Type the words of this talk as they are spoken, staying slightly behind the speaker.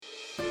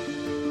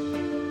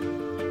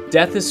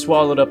Death is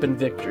swallowed up in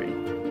victory.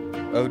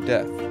 O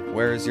death,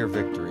 where is your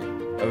victory?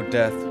 O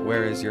death,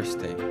 where is your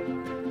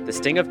sting? The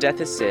sting of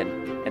death is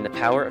sin, and the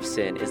power of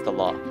sin is the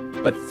law.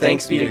 But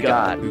thanks be to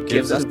God who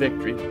gives us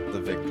victory.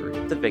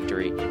 The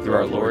victory through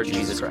our Lord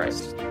Jesus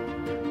Christ.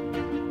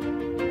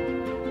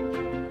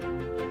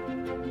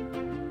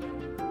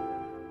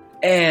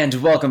 And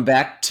welcome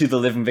back to the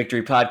Living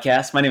Victory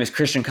Podcast. My name is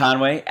Christian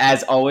Conway.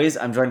 As always,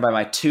 I'm joined by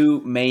my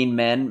two main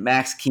men,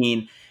 Max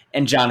Keene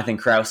and Jonathan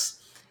Kraus.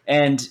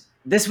 And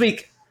this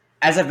week,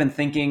 as I've been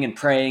thinking and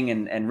praying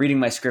and reading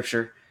my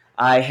scripture,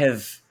 I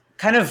have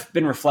kind of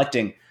been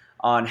reflecting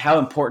on how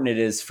important it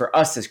is for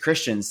us as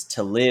Christians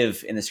to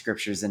live in the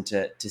scriptures and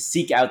to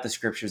seek out the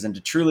scriptures and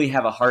to truly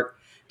have a heart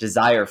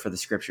desire for the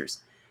scriptures.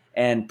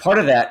 And part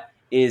of that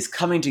is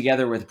coming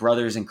together with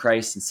brothers in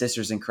Christ and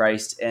sisters in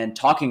Christ and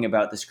talking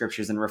about the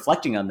scriptures and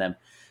reflecting on them.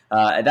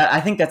 I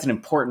think that's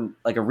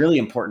a really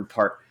important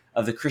part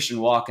of the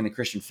Christian walk and the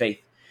Christian faith.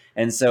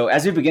 And so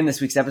as we begin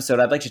this week's episode,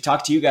 I'd like to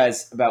talk to you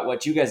guys about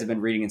what you guys have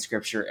been reading in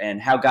scripture and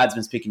how God's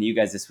been speaking to you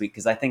guys this week.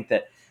 Because I think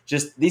that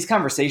just these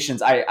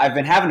conversations, I've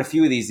been having a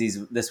few of these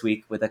this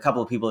week with a couple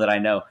of people that I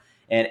know.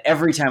 And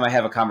every time I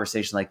have a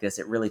conversation like this,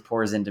 it really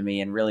pours into me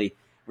and really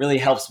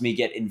helps me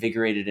get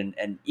invigorated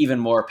and even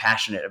more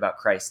passionate about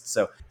Christ.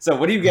 So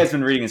what have you guys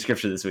been reading in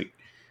scripture this week?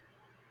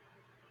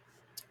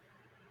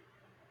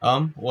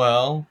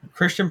 Well,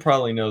 Christian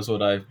probably knows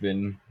what I've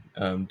been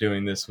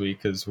doing this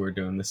week because we're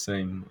doing the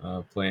same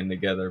plan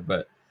together.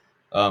 But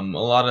a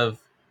lot of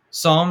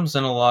Psalms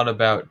and a lot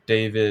about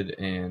David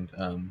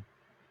and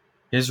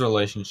his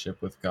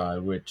relationship with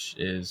God, which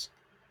is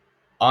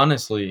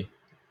honestly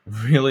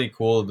really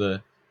cool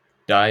to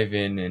dive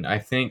in. And I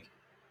think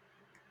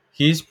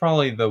he's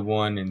probably the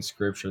one in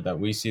scripture that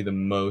we see the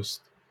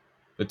most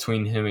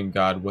between him and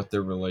God, what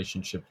their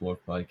relationship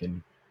looked like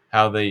and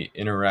how they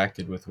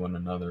interacted with one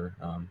another,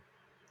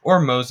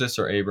 or Moses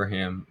or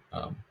Abraham,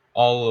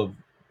 all of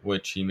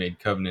which he made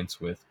covenants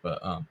with.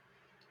 But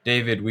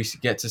David, we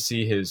get to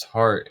see his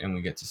heart, and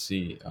we get to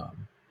see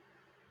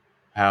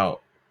how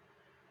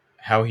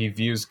he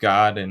views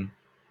God and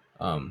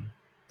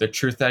the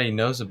truth that he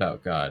knows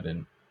about God.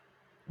 And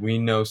we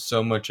know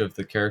so much of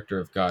the character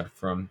of God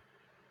from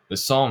the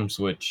Psalms,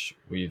 which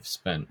we've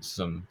spent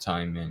some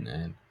time in,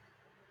 and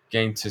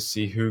getting to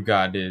see who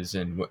God is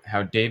and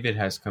how David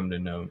has come to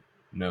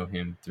know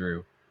him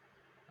through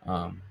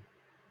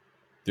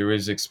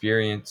his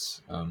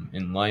experience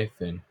in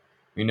life. And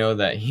we know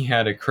that he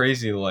had a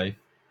crazy life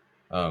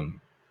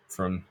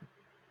from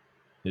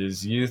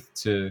his youth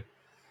to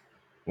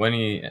when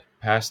he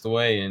passed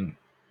away, and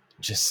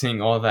just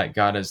seeing all that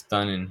God has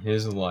done in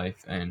his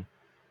life. And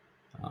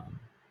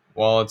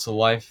while it's a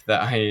life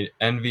that I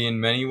envy in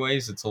many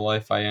ways, it's a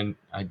life I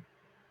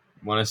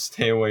want to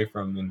stay away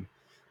from in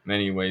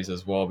many ways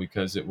as well,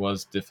 because it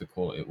was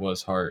difficult, it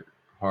was hard,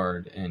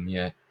 and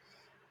yet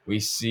we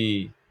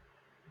see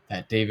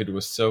that David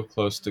was so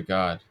close to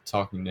God,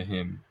 talking to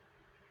him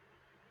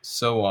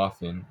so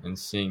often, and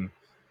seeing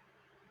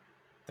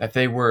that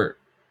they were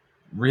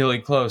really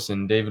close,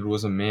 and David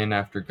was a man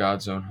after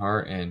God's own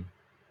heart. And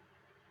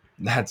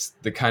that's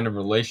the kind of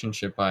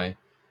relationship I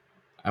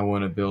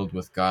want to build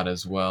with God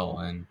as well.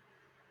 And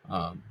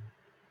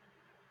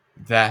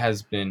that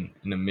has been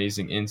an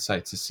amazing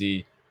insight to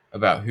see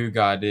about who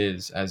God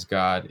is, as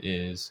God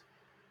is,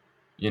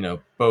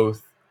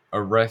 both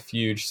a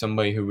refuge,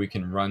 somebody who we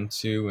can run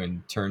to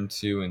and turn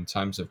to in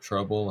times of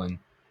trouble. And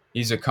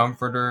he's a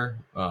comforter,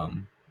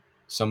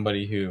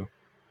 somebody who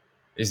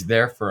is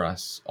there for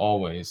us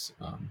always.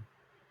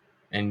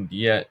 And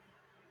yet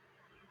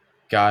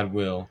God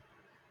will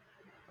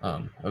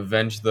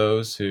avenge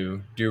those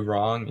who do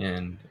wrong,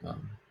 and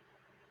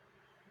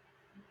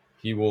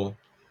he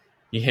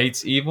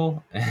hates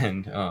evil.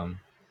 And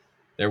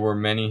there were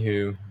many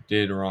who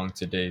did wrong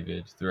to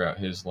David throughout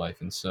his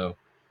life. And so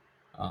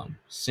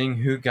seeing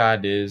who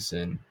God is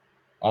and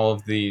all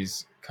of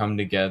these come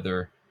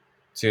together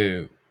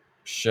to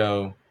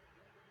show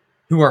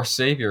who our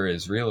Savior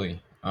is,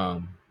 really.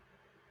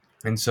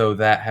 And so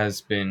that has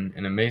been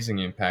an amazing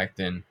impact.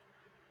 And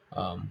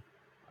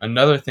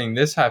another thing,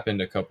 this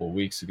happened a couple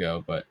weeks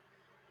ago, but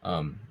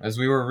as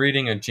we were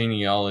reading a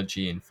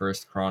genealogy in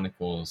First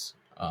Chronicles,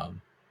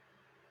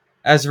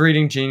 as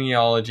reading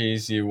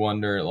genealogies, you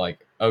wonder,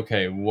 like,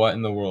 okay, what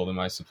in the world am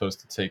I supposed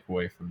to take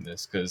away from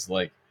this? Because,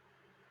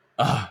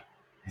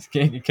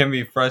 it can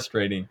be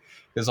frustrating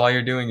because all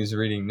you're doing is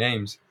reading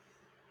names.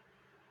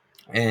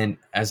 And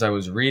as I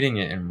was reading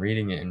it and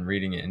reading it and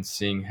reading it and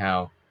seeing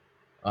how,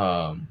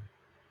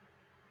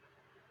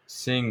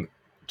 seeing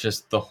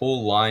just the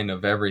whole line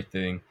of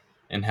everything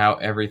and how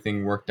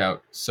everything worked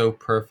out so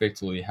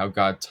perfectly, how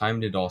God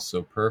timed it all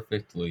so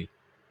perfectly.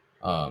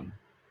 And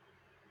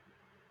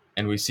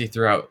we see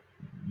throughout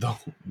the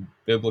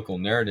biblical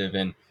narrative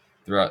and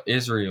throughout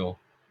Israel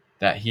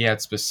that he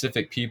had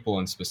specific people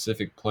in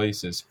specific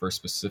places for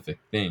specific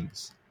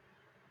things.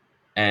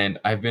 And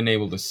I've been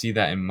able to see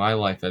that in my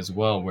life as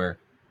well, where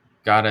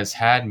God has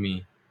had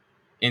me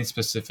in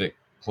specific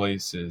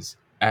places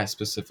at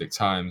specific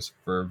times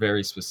for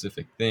very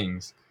specific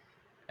things.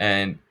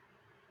 And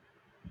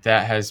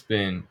that has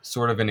been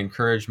sort of an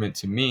encouragement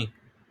to me,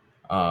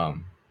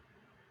 um,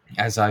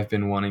 as I've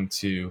been wanting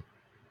to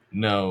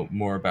know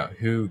more about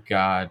who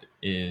God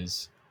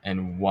is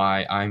and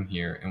why I'm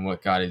here and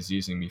what God is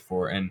using me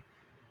for. And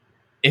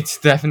it's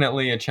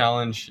definitely a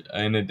challenge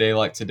in a day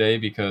like today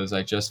because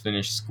I just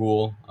finished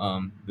school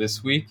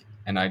this week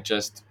and I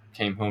just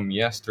came home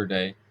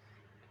yesterday,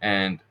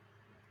 and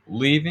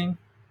leaving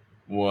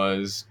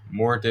was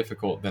more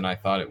difficult than I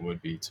thought it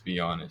would be, to be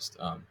honest.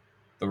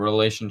 The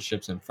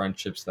relationships and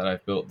friendships that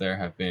I've built there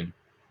have been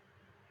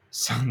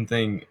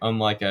something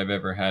unlike I've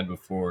ever had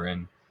before,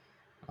 and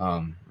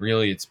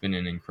really it's been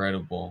an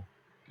incredible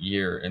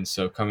year. And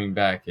so coming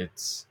back,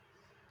 it's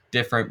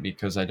different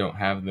because I don't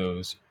have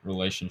those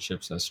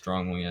relationships as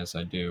strongly as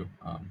I do.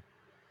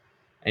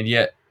 And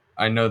yet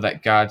I know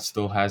that God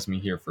still has me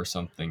here for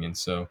something. And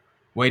so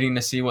waiting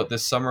to see what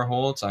this summer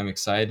holds, I'm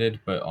excited,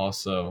 but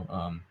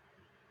also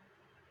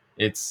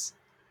it's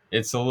a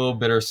little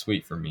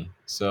bittersweet for me.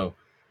 So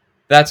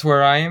that's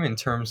where I am in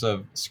terms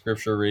of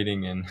scripture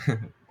reading and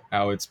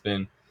how it's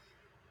been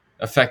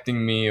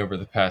affecting me over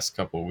the past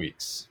couple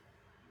weeks.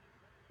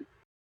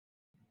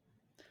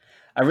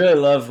 I really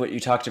love what you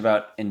talked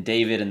about in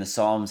David and the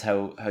Psalms,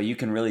 how you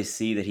can really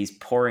see that he's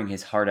pouring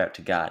his heart out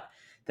to God.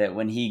 That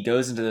when he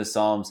goes into those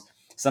Psalms,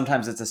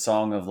 sometimes it's a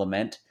song of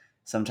lament,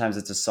 sometimes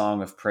it's a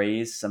song of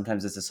praise,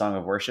 sometimes it's a song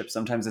of worship,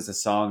 sometimes it's a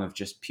song of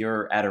just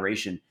pure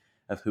adoration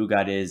of who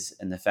God is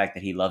and the fact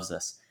that he loves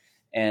us.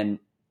 And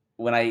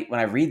when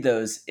I read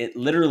those, it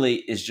literally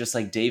is just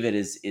like David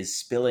is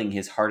spilling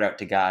his heart out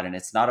to God. And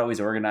it's not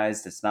always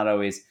organized, it's not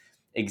always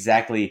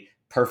exactly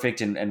perfect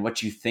and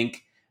what you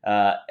think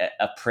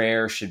a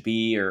prayer should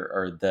be,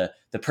 or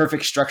the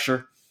perfect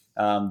structure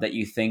that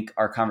you think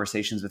our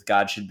conversations with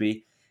God should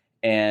be.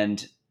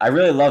 And I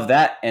really love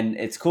that. And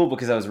it's cool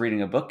because I was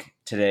reading a book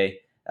today.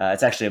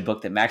 It's actually a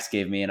book that Max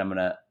gave me, and I'm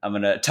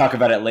gonna talk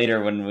about it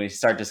later when we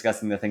start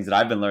discussing the things that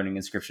I've been learning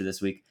in Scripture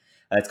this week.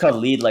 It's called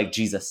Lead Like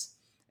Jesus.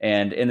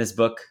 And in this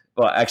book,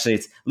 well, actually,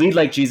 it's Lead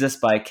Like Jesus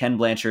by Ken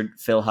Blanchard,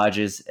 Phil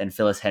Hodges, and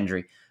Phyllis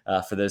Hendry,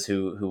 for those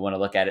who want to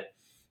look at it.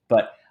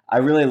 But I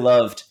really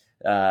loved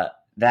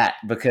that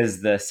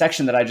because the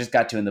section that I just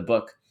got to in the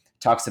book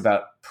talks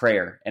about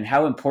prayer and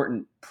how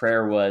important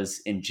prayer was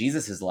in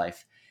Jesus's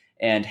life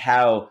and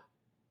how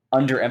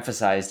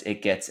underemphasized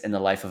it gets in the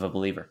life of a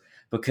believer.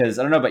 Because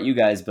I don't know about you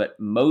guys, but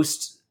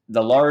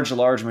the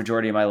large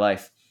majority of my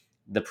life,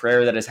 the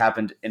prayer that has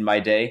happened in my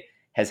day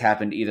has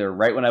happened either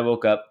right when I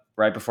woke up,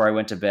 right before I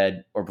went to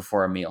bed, or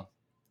before a meal.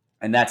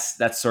 And that's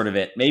sort of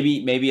it.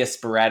 Maybe a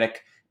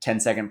sporadic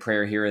 10-second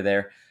prayer here or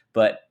there,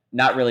 but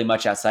not really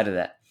much outside of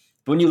that.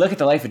 But when you look at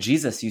the life of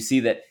Jesus, you see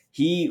that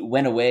he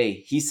went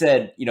away. He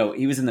said,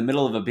 he was in the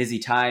middle of a busy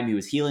time. He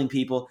was healing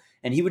people,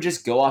 and he would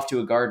just go off to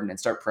a garden and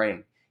start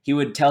praying. He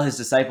would tell his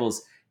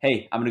disciples,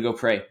 hey, I'm going to go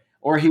pray.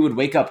 Or he would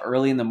wake up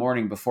early in the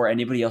morning before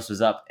anybody else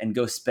was up and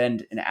go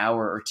spend an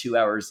hour or 2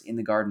 hours in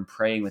the garden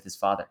praying with his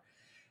Father.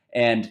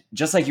 And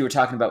just like you were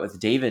talking about with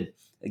David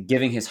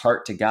giving his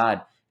heart to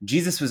God,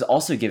 Jesus was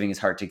also giving his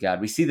heart to God.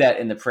 We see that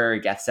in the prayer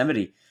at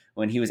Gethsemane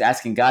when he was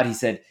asking God, he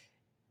said,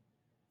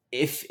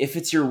 if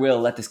it's your will,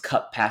 let this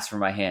cup pass from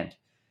my hand.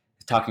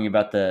 Talking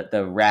about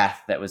the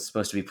wrath that was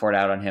supposed to be poured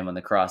out on him on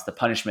the cross, the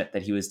punishment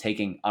that he was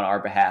taking on our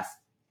behalf.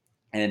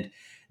 And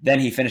then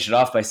he finished it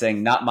off by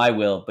saying, not my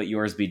will, but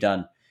yours be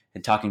done.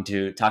 And talking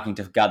to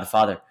God the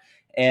Father.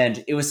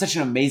 And it was such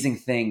an amazing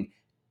thing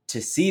to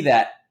see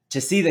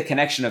the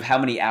connection of how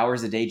many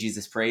hours a day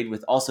Jesus prayed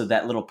with also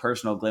that little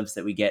personal glimpse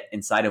that we get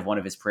inside of one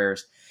of his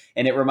prayers.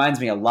 And it reminds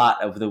me a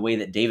lot of the way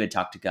that David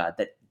talked to God,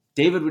 that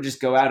David would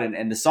just go out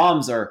and the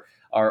Psalms are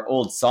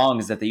old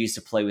songs that they used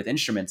to play with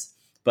instruments.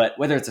 But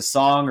whether it's a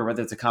song or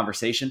whether it's a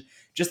conversation,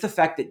 just the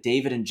fact that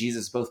David and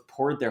Jesus both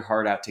poured their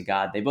heart out to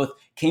God, they both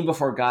came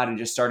before God and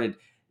just started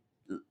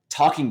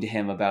talking to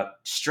him about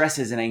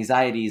stresses and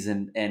anxieties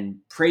and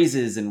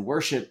praises and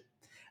worship,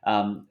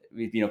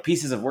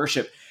 pieces of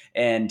worship.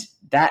 And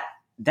that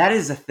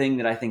is a thing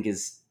that I think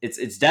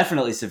it's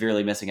definitely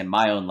severely missing in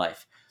my own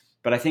life.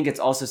 But I think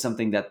it's also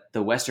something that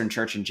the Western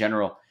church in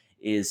general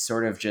is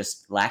sort of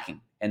just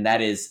lacking. And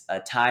that is a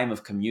time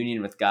of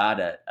communion with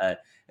God,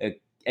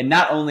 and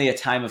not only a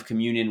time of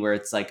communion where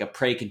it's like a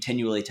pray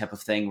continually type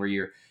of thing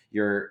where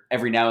you're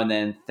every now and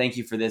then, thank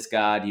you for this,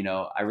 God,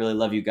 I really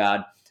love you,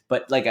 God.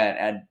 But like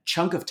a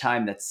chunk of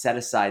time that's set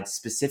aside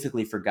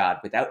specifically for God,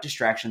 without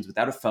distractions,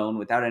 without a phone,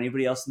 without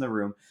anybody else in the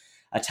room,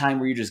 a time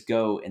where you just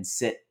go and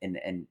sit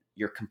and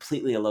you're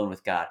completely alone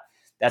with God.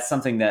 That's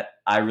something that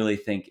I really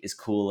think is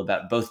cool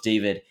about both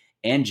David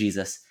and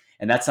Jesus.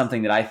 And that's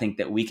something that I think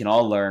that we can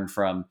all learn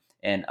from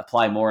and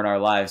apply more in our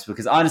lives.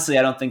 Because honestly,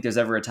 I don't think there's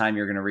ever a time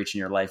you're going to reach in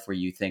your life where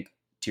you think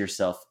to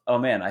yourself, oh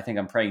man, I think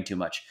I'm praying too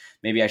much.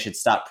 Maybe I should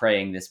stop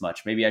praying this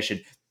much. Maybe I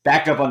should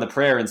back up on the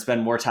prayer and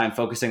spend more time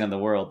focusing on the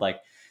world. Like,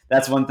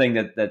 that's one thing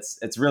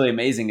it's really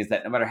amazing, is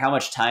that no matter how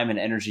much time and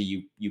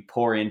energy you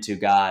pour into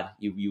God,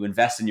 you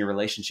invest in your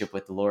relationship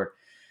with the Lord,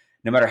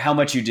 no matter how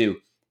much you do,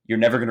 you're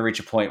never going to reach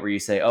a point where you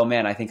say, oh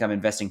man, I think I'm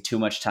investing too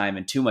much time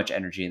and too much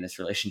energy in this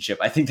relationship.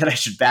 I think that I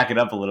should back it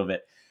up a little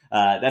bit.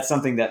 That's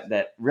something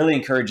that really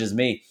encourages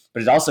me,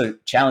 but it also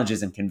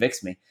challenges and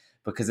convicts me,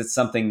 because it's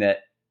something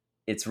that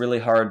it's really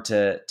hard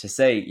to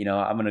say,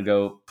 I'm going to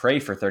go pray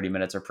for 30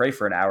 minutes or pray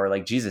for an hour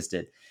like Jesus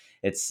did.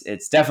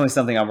 It's definitely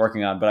something I'm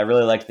working on, but I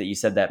really liked that you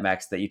said that,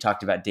 Max, that you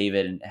talked about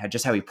David and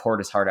just how he poured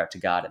his heart out to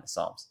God in the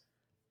Psalms.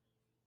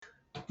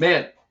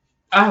 Man,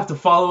 I have to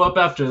follow up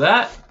after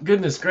that.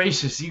 Goodness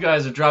gracious, you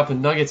guys are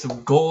dropping nuggets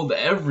of gold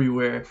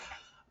everywhere.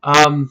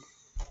 When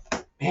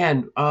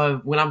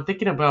I'm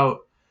thinking about,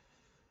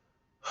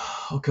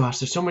 oh gosh,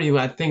 there's so many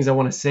things I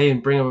want to say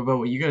and bring up about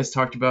what you guys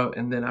talked about,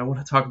 and then I want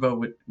to talk about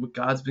what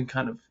God's been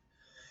kind of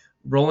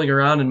rolling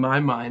around in my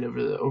mind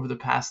over the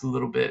past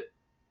little bit.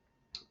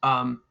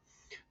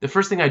 The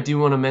first thing I do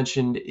want to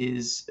mention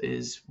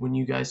is when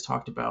you guys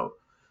talked about,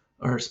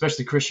 or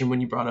especially Christian, when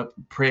you brought up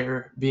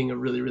prayer being a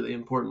really, really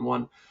important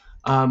one.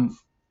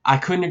 I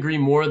couldn't agree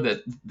more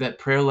that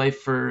prayer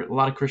life for a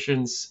lot of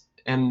Christians,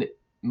 and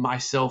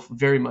myself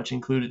very much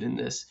included in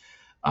this,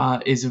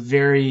 is a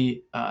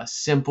very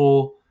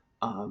simple,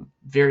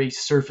 very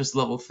surface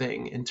level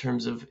thing in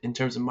terms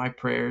of my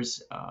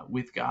prayers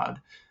with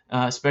God,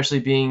 especially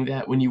being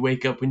that when you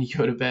wake up, when you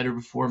go to bed, or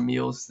before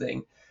meals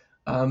thing.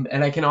 And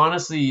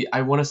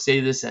I want to say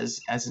this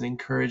as an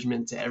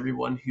encouragement to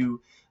everyone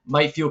who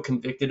might feel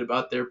convicted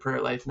about their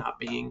prayer life not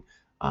being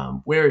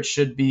where it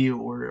should be,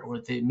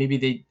 or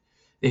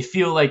they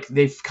feel like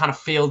they've kind of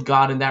failed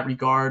God in that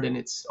regard, and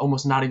it's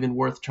almost not even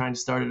worth trying to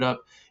start it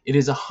up. It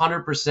is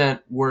 100%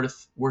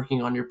 worth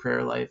working on your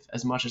prayer life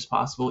as much as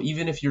possible.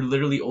 Even if you're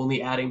literally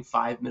only adding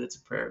 5 minutes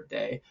of prayer a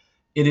day,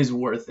 it is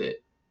worth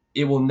it.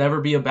 It will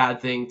never be a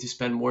bad thing to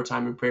spend more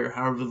time in prayer,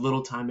 however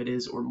little time it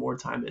is or more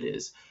time it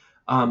is.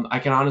 I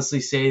can honestly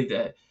say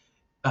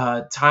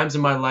that times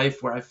in my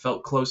life where I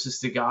felt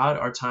closest to God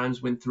are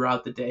times when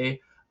throughout the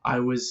day I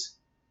was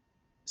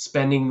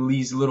spending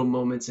these little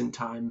moments in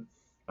time,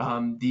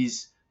 in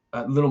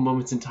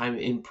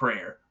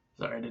prayer.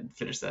 Sorry, I didn't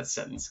finish that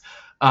sentence.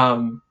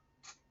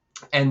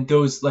 And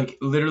those, like,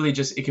 literally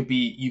just, it could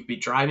be, you could be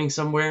driving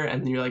somewhere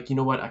and you're like, you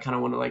know what, I kind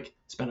of want to like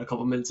spend a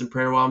couple minutes in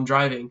prayer while I'm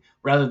driving,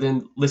 rather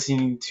than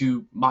listening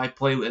to my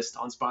playlist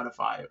on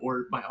Spotify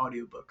or my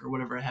audiobook or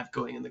whatever I have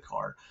going in the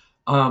car.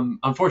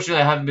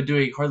 Unfortunately, I haven't been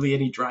doing hardly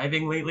any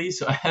driving lately,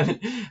 so I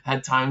haven't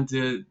had time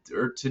to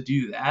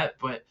do that.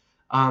 But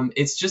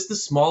it's just the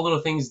small little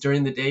things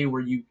during the day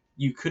where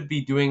you could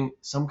be doing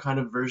some kind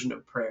of version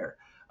of prayer,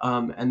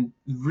 and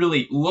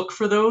really look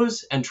for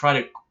those and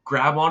try to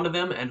grab onto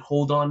them and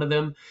hold on to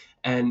them,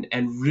 and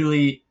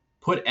really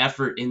put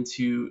effort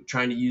into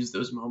trying to use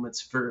those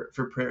moments for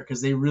prayer,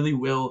 because they really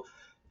will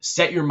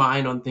set your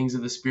mind on things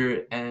of the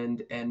Spirit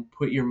and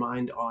put your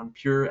mind on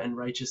pure and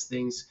righteous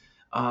things.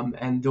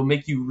 And they'll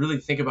make you really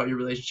think about your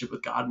relationship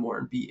with God more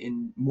and be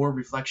in more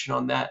reflection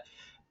on that.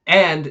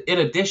 And in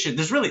addition,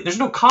 there's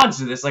no cons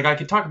to this. Like, I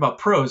could talk about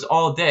pros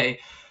all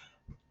day.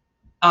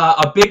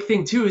 A big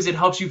thing too is it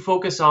helps you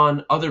focus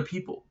on other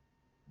people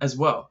as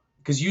well,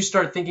 because you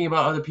start thinking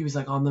about other people. It's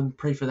like, oh, let me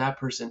pray for that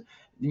person.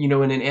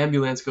 When an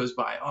ambulance goes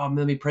by, oh,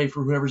 let me pray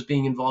for whoever's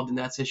being involved in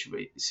that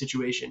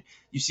situation.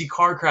 You see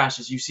car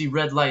crashes, you see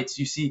red lights,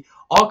 you see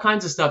all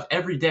kinds of stuff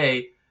every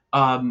day.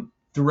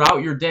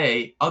 Throughout your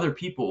day, other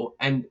people,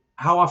 and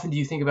how often do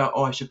you think about,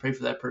 oh, I should pray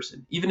for that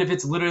person? Even if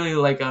it's literally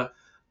like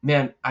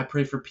I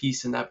pray for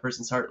peace in that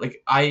person's heart.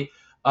 Like, I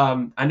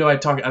know I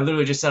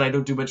literally just said I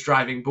don't do much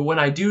driving, but when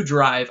I do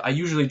drive, I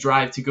usually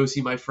drive to go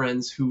see my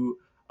friends who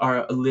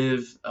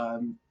live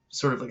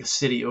sort of like a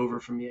city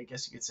over from me, I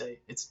guess you could say.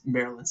 It's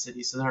Maryland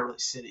City, so they're not really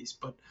cities,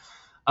 but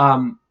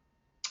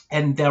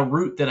and the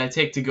route that I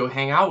take to go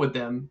hang out with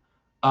them,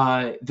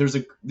 I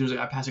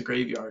pass a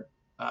graveyard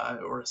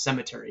or a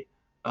cemetery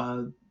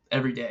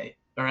every day,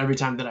 or every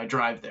time that I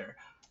drive there.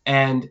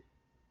 And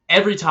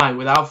every time,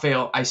 without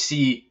fail, I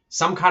see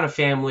some kind of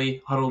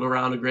family huddled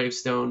around a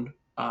gravestone,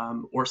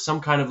 or some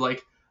kind of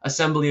like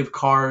assembly of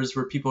cars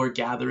where people are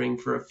gathering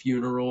for a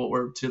funeral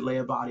or to lay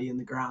a body in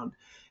the ground.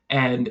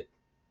 And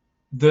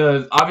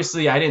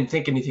obviously I didn't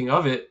think anything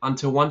of it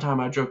until one time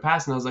I drove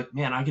past and I was like,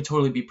 man, I could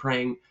totally be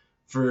praying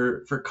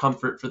for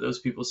comfort for those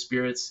people's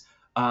spirits.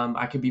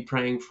 I could be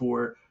praying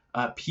for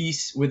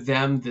peace with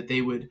them, that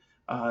they would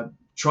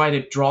try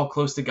to draw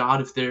close to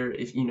God if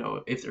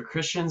they're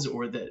Christians,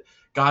 or that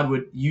God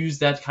would use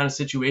that kind of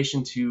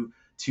situation to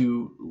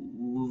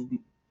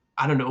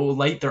I don't know,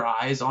 light their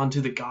eyes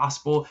onto the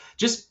gospel.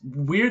 Just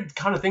weird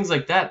kind of things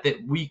like that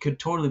we could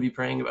totally be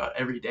praying about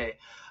every day.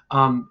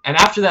 And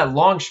after that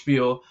long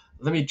spiel,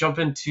 let me jump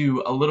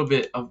into a little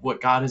bit of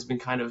what God has been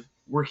kind of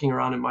working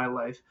around in my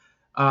life.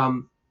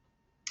 I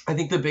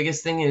think the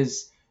biggest thing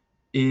is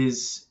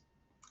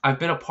I've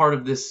been a part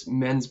of this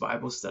men's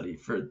Bible study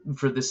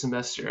for this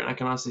semester, and I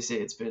can honestly say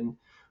it's been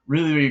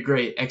really, really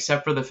great,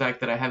 except for the fact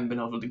that I haven't been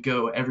able to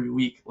go every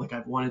week like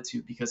I've wanted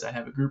to, because I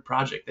have a group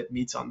project that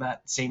meets on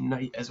that same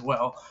night as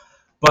well.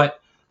 But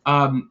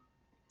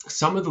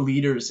some of the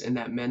leaders in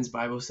that men's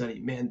Bible study,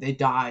 man, they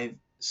dive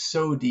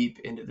so deep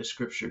into the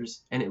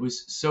scriptures, and it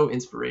was so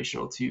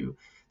inspirational to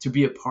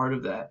be a part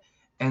of that.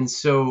 And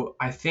so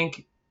I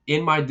think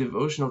in my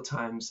devotional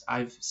times,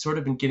 I've sort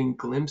of been getting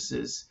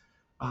glimpses.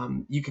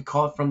 You could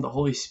call it from the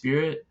Holy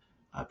Spirit.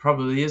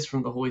 Probably is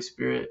from the Holy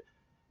Spirit,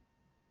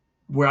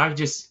 where you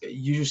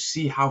just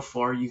see how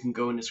far you can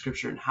go into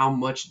Scripture and how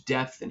much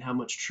depth and how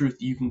much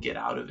truth you can get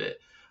out of it.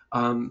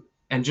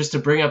 And just to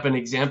bring up an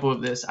example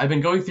of this, I've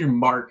been going through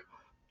Mark.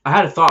 I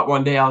had a thought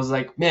one day. I was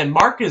like, man,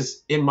 Mark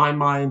is in my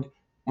mind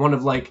one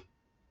of like,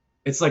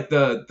 it's like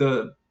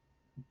the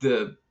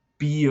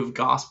B of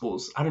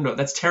Gospels. I don't know.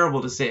 That's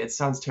terrible to say. It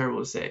sounds terrible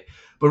to say,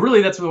 but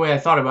really that's the way I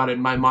thought about it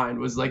in my mind.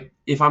 Was like,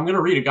 if I'm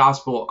gonna read a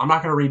gospel, I'm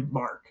not gonna read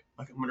Mark.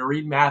 Like, I'm gonna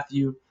read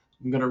Matthew.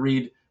 I'm gonna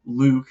read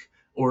Luke,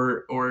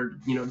 or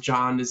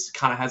John is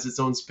kind of has its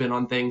own spin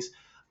on things.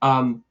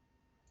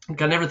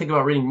 I never think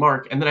about reading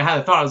Mark. And then I had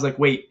a thought. I was like,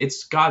 wait,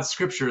 it's God's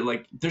scripture.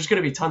 Like, there's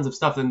going to be tons of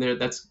stuff in there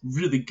that's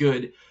really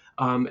good.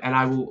 And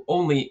I will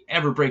only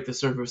ever break the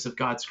surface of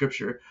God's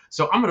scripture.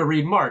 So I'm going to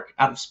read Mark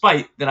out of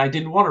spite that I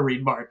didn't want to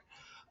read Mark.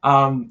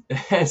 And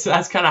so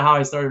that's kind of how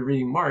I started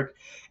reading Mark.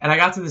 And I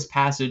got to this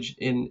passage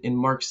in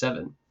Mark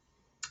 7.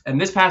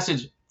 And this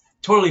passage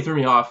totally threw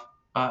me off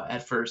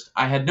at first.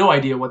 I had no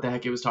idea what the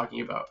heck it was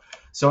talking about.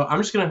 So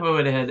I'm just going to go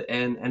ahead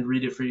and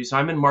read it for you. So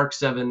I'm in Mark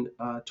 7,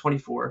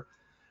 24.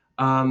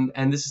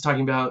 And this is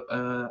talking about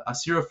a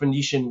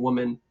Syrophoenician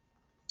woman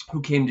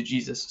who came to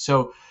Jesus.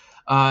 So,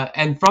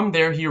 and from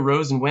there he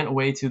arose and went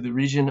away to the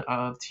region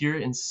of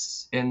Tyre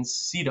and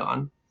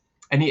Sidon.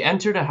 And he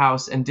entered a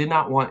house and did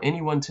not want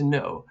anyone to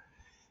know.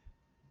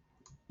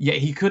 Yet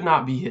he could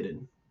not be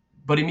hidden.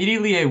 But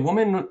immediately a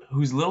woman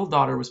whose little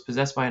daughter was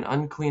possessed by an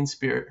unclean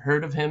spirit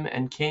heard of him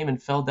and came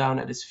and fell down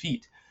at his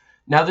feet.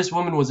 Now this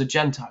woman was a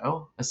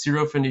Gentile, a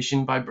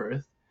Syrophoenician by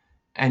birth,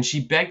 and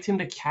she begged him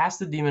to cast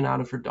the demon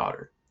out of her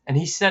daughter. And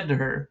he said to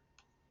her,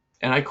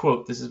 and I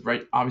quote, this is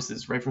right, obviously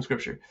this is right from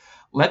Scripture,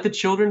 "Let the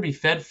children be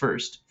fed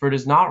first, for it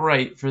is not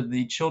right for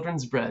the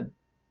children's bread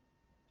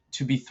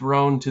to be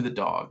thrown to the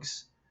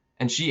dogs."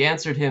 And she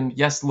answered him,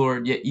 "Yes,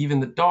 Lord, yet even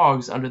the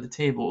dogs under the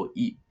table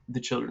eat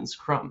the children's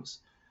crumbs."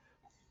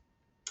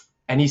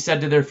 And he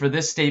said to her, "For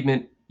this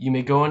statement, you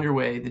may go on your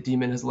way. The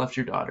demon has left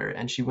your daughter."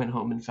 And she went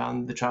home and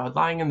found the child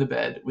lying in the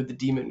bed with the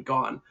demon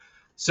gone.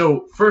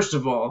 So first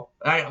of all,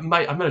 I'm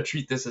going to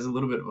treat this as a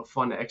little bit of a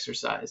fun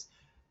exercise.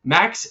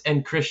 Max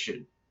and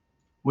Christian,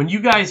 when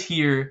you guys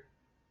hear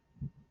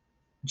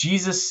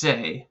Jesus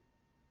say,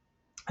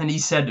 and he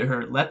said to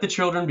her, "Let the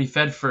children be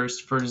fed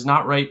first, for it is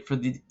not right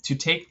to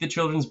take the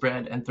children's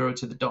bread and throw it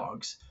to the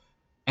dogs."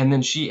 And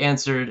then she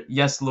answered,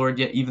 "Yes, Lord,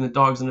 yet even the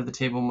dogs under the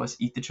table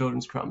must eat the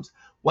children's crumbs."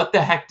 What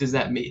the heck does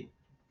that mean?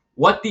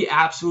 What the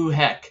absolute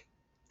heck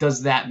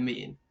does that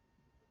mean?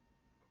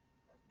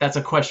 That's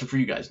a question for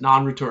you guys,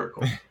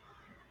 non-rhetorical.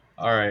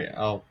 All right,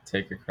 I'll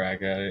take a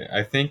crack at it.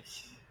 I think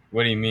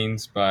what he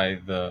means by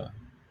the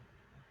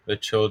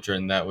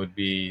children, that would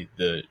be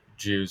the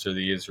Jews or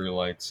the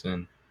Israelites,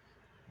 and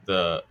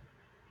the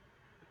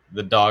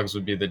dogs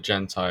would be the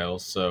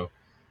Gentiles. So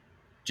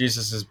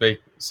Jesus is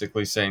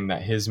basically saying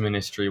that his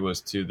ministry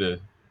was to the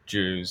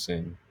Jews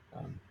and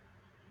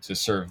to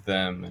serve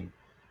them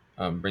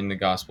and bring the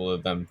gospel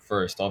to them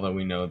first, although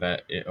we know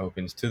that it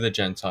opens to the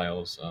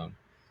Gentiles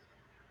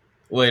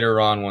later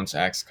on once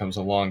Acts comes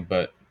along.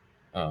 But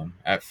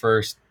at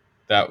first,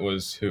 that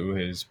was who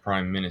his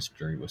prime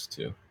ministry was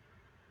to.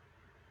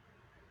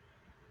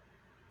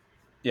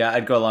 Yeah,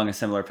 I'd go along a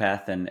similar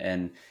path,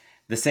 and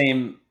the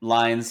same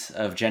lines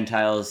of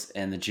Gentiles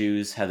and the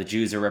Jews, how the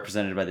Jews are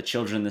represented by the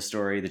children in the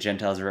story, the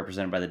Gentiles are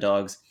represented by the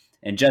dogs.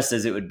 And just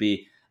as it would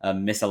be a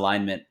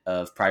misalignment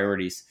of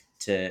priorities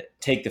to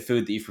take the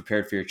food that you've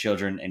prepared for your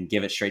children and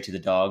give it straight to the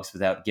dogs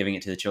without giving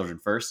it to the children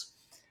first.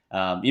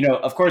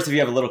 Of course, if you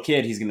have a little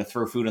kid, he's going to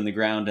throw food on the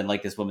ground. And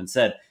like this woman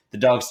said, the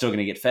dog's still going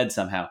to get fed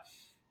somehow.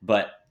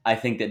 But I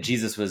think that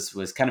Jesus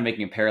was kind of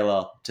making a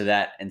parallel to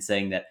that and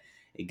saying that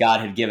God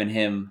had given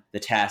him the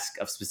task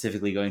of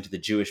specifically going to the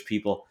Jewish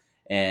people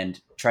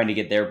and trying to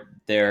get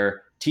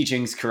their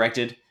teachings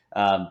corrected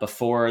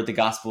before the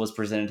gospel was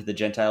presented to the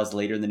Gentiles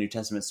later in the New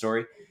Testament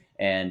story.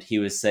 And he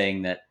was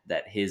saying that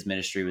his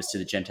ministry was to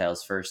the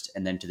Gentiles first,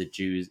 and then to the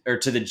Jews, or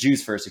to the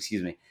Jews first,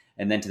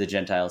 and then to the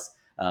Gentiles.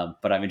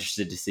 But I'm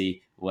interested to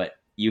see what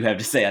you have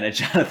to say on it,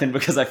 Jonathan,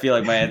 because I feel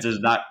like my answer is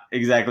not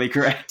exactly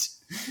correct.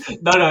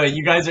 No,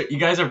 you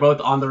guys are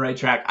both on the right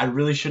track. I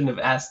really shouldn't have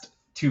asked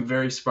two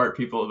very smart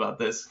people about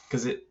this,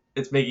 because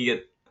it's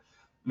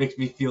makes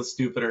me feel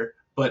stupider.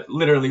 But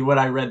literally, when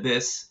I read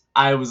this,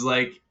 I was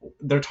like,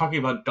 they're talking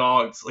about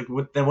dogs. Like,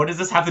 what does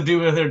this have to do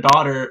with their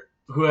daughter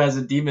who has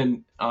a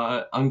demon,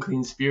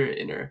 unclean spirit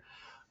in her?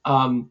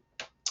 And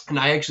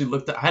I actually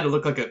looked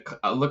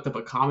up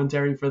a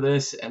commentary for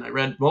this, and I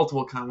read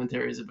multiple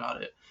commentaries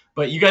about it.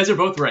 But you guys are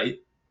both right,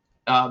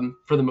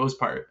 for the most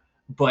part.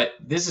 But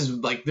this is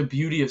like the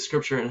beauty of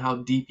Scripture and how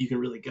deep you can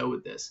really go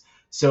with this.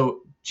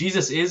 So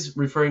Jesus is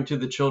referring to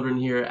the children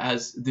here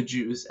as the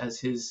Jews, as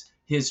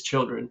his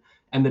children,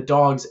 and the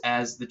dogs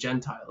as the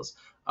Gentiles.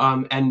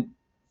 And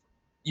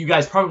you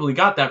guys probably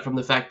got that from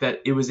the fact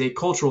that it was a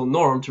cultural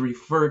norm to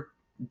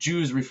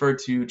Jews refer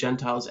to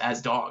Gentiles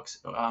as dogs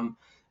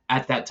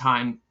at that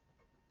time.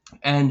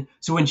 And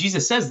so when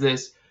Jesus says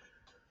this,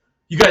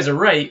 you guys are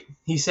right.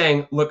 He's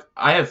saying, look,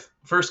 I have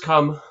first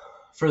come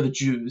for the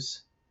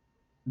Jews.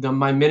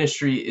 My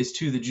ministry is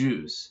to the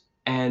Jews.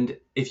 And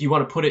if you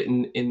want to put it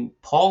in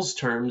Paul's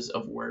terms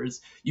of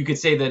words, you could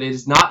say that it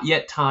is not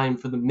yet time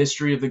for the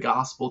mystery of the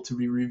gospel to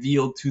be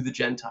revealed to the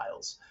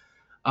Gentiles.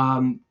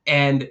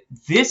 And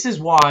this is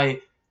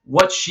why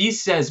what she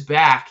says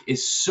back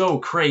is so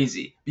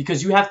crazy,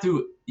 because you have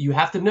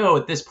to know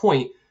at this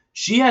point,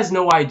 she has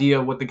no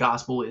idea what the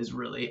gospel is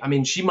really. I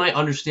mean, she might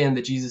understand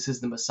that Jesus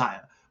is the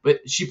Messiah,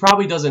 but she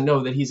probably doesn't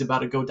know that he's about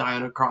to go die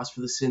on a cross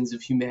for the sins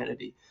of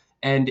humanity.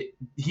 And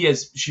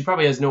she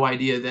probably has no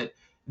idea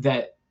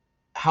that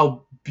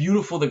how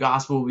beautiful the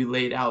gospel will be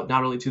laid out,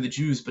 not only to the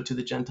Jews, but to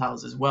the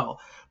Gentiles as well.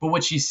 But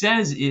what she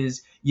says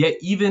is, yet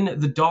even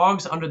the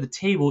dogs under the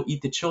table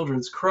eat the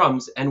children's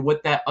crumbs. And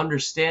what that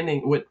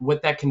understanding,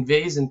 what that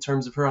conveys in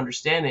terms of her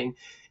understanding,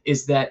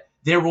 is that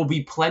there will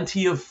be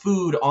plenty of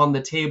food on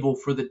the table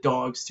for the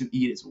dogs to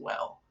eat as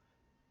well.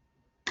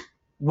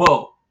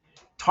 Whoa,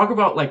 talk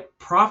about like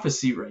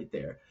prophecy right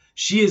there.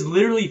 She is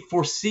literally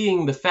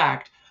foreseeing the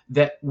fact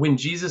that when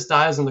Jesus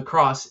dies on the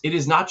cross, it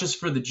is not just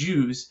for the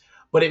Jews,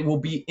 but it will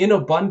be in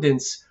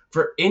abundance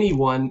for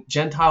anyone,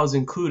 Gentiles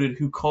included,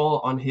 who call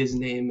on his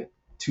name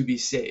to be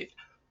saved.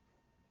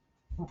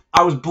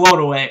 I was blown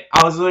away.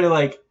 I was literally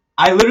like,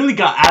 I literally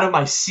got out of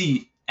my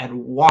seat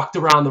and walked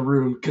around the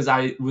room because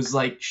I was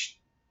like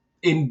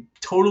in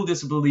total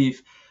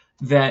disbelief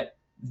that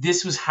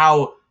this was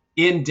how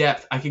in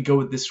depth I could go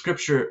with this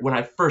scripture. When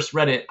I first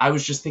read it, I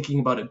was just thinking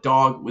about a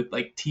dog with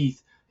like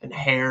teeth and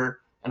hair,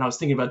 and I was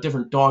thinking about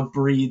different dog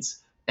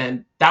breeds,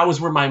 and that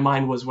was where my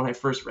mind was when I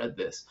first read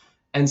this.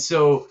 And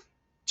so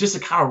just to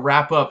kind of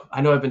wrap up,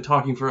 I know I've been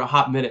talking for a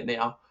hot minute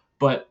now,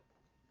 but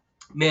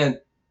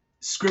man,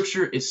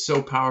 scripture is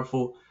so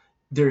powerful.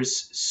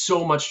 There's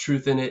so much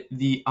truth in it.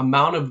 The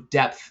amount of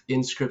depth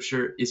in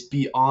scripture is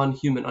beyond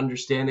human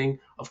understanding.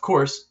 Of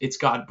course, it's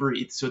God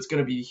breathed, so it's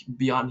going to be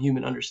beyond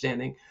human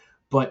understanding.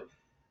 But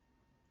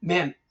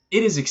man,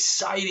 it is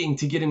exciting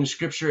to get into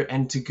scripture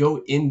and to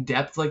go in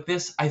depth like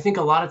this. I think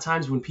a lot of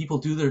times when people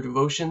do their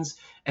devotions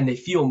and they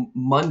feel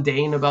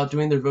mundane about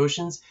doing their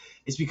devotions,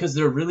 it's because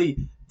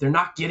they're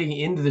not getting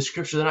into the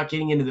scripture. They're not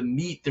getting into the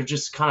meat. They're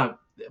just kind of,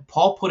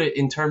 Paul put it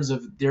in terms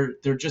of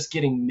they're just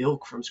getting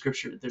milk from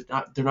scripture.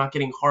 They're not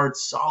getting hard,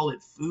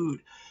 solid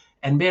food.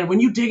 And man,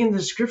 when you dig into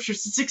the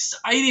scriptures, it's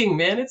exciting,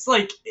 man. It's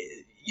like,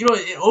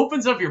 it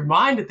opens up your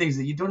mind to things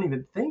that you don't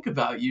even think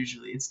about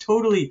usually. It's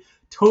totally,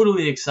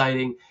 totally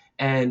exciting.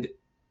 And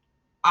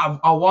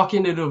I'll walk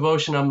into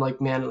devotion. I'm like,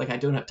 man, like I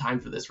don't have time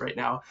for this right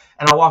now.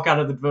 And I'll walk out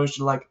of the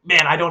devotion like,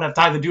 man, I don't have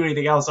time to do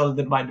anything else other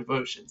than my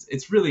devotions.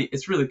 It's really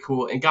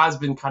cool. And God's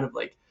been kind of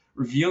like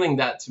revealing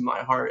that to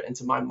my heart and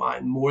to my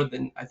mind more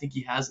than I think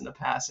he has in the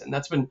past. And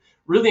that's been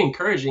really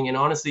encouraging. And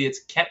honestly,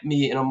 it's kept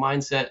me in a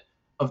mindset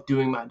of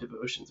doing my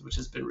devotions, which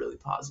has been really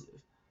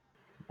positive.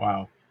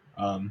 Wow.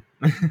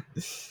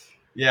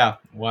 Yeah.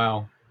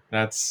 Wow.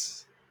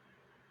 That's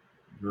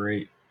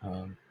great.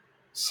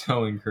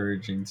 So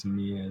encouraging to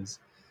me, as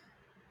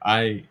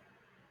I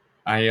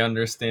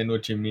understand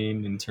what you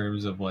mean in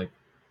terms of like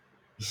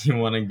you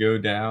want to go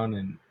down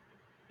and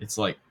it's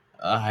like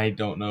I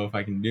don't know if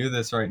I can do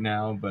this right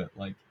now, but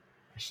like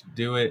I should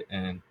do it,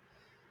 and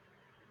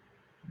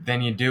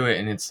then you do it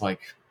and it's like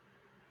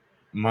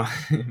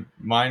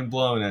mind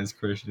blown as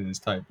Christian is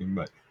typing.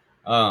 But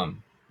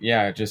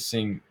yeah, just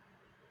seeing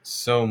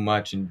so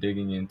much and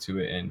digging into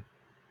it, and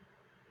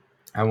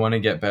I want to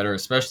get better,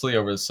 especially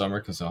over the summer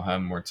because I'll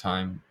have more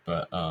time.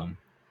 But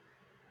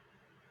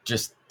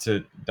just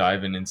to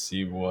dive in and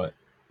see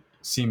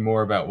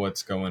more about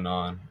what's going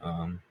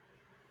on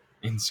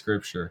in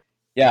Scripture.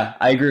 Yeah,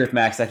 I agree with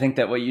Max. I think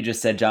that what you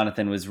just said,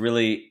 Jonathan, was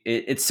really,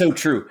 it's so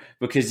true,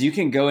 because you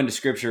can go into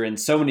scripture, and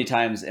so many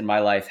times in my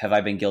life have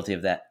I been guilty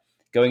of that,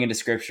 going into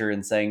scripture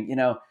and saying,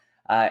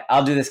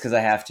 I'll do this because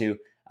I have to.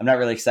 I'm not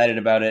really excited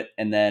about it.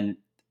 And then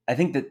I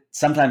think that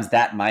sometimes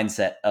that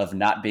mindset of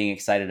not being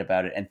excited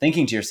about it and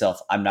thinking to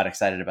yourself, I'm not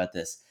excited about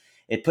this,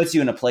 it puts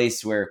you in a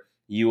place where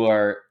you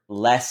are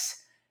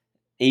less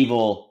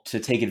able to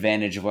take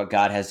advantage of what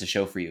God has to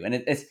show for you.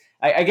 And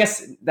I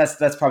guess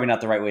that's probably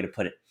not the right way to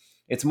put it.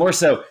 It's more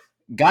so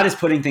God is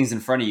putting things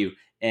in front of you,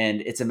 and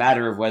it's a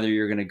matter of whether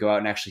you're going to go out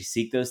and actually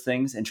seek those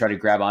things and try to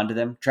grab onto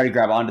them, try to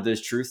grab onto those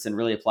truths and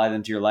really apply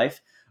them to your life,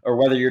 or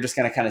whether you're just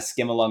going to kind of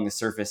skim along the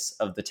surface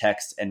of the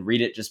text and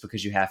read it just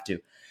because you have to.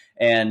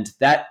 And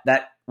that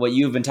what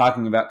you've been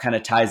talking about kind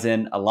of ties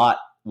in a lot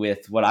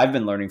with what I've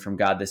been learning from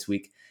God this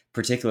week,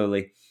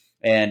 particularly.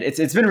 And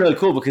it's been really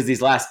cool because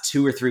these last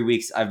 2 or 3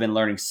 weeks, I've been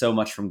learning so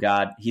much from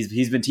God.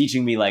 He's been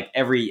teaching me like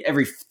every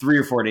 3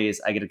 or 4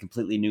 days, I get a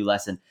completely new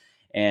lesson.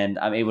 And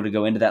I'm able to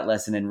go into that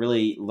lesson and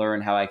really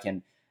learn how I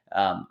can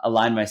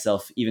align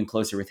myself even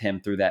closer with him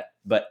through that.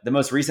 But the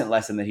most recent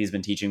lesson that he's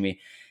been teaching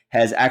me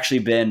has actually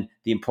been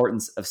the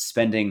importance of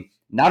spending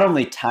not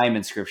only time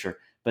in Scripture,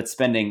 but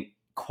spending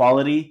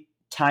quality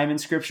time in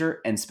Scripture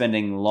and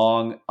spending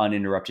long,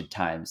 uninterrupted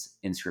times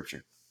in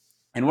Scripture.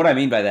 And what I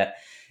mean by that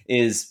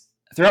is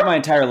throughout my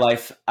entire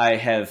life, I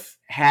have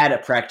had a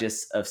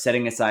practice of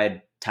setting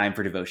aside time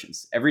for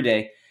devotions every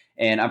day.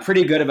 And I'm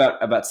pretty good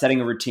about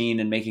setting a routine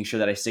and making sure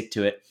that I stick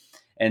to it.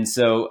 And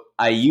so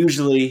I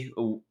usually,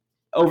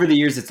 over the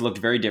years, it's looked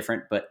very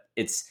different, but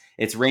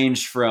it's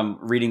ranged from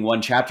reading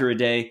one chapter a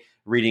day,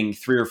 reading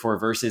 3 or 4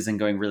 verses and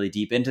going really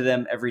deep into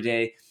them every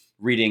day,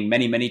 reading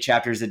many, many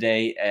chapters a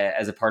day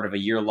as a part of a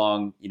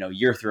year-long,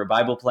 year through a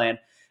Bible plan.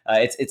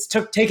 It's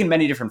taken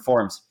many different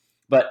forms,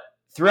 but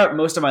throughout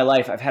most of my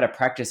life, I've had a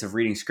practice of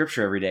reading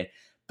scripture every day.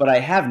 But I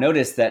have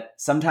noticed that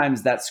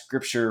sometimes that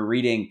scripture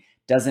reading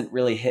doesn't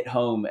really hit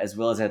home as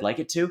well as I'd like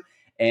it to.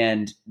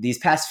 And these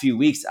past few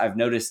weeks, I've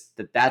noticed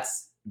that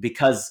that's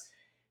because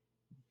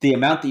the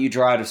amount that you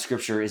draw out of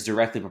scripture is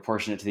directly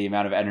proportionate to the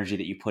amount of energy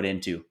that you put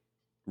into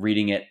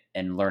reading it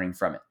and learning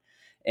from it.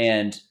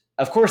 And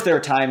of course, there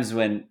are times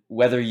when,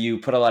 whether you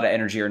put a lot of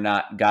energy or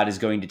not, God is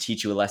going to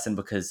teach you a lesson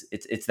because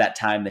it's that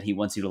time that he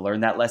wants you to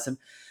learn that lesson.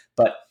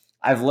 But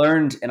I've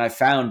learned and I've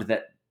found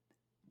that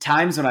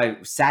times when I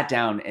sat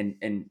down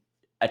and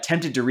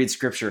attempted to read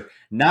scripture,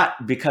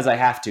 not because I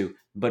have to,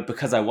 but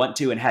because I want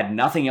to and had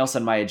nothing else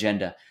on my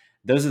agenda,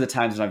 those are the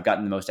times when I've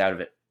gotten the most out of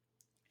it.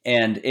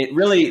 And it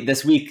really,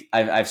 this week,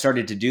 I've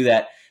started to do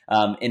that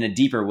in a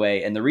deeper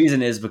way. And the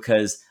reason is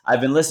because I've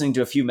been listening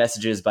to a few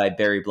messages by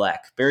Barry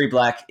Black. Barry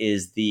Black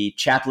is the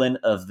chaplain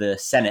of the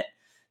Senate,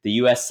 the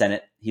U.S.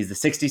 Senate. He's the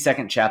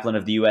 62nd chaplain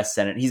of the U.S.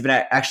 Senate. He's been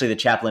actually the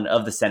chaplain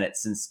of the Senate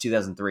since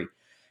 2003.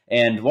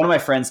 And one of my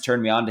friends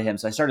turned me on to him.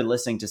 So I started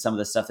listening to some of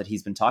the stuff that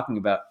he's been talking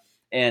about.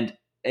 And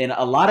in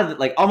a lot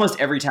of it, almost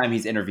every time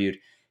he's interviewed,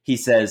 he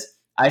says,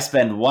 I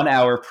spend 1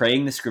 hour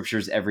praying the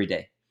scriptures every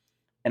day.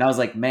 And I was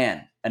like,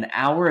 man, an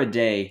hour a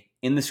day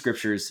in the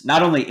scriptures,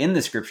 not only in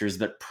the scriptures,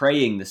 but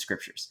praying the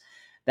scriptures.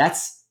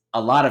 That's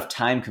a lot of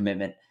time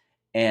commitment.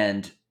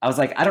 And I was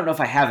like, I don't know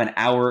if I have an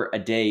hour a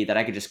day that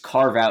I could just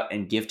carve out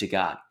and give to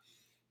God.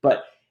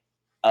 But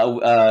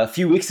a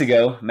few weeks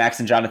ago, Max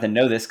and Jonathan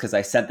know this because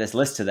I sent this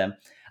list to them.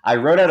 I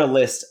wrote out a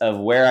list of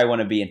where I want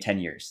to be in 10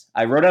 years.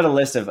 I wrote out a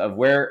list of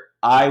where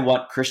I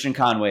want Christian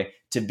Conway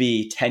to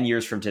be 10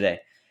 years from today.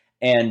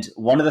 And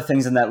one of the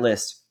things in that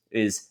list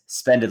is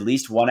spend at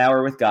least 1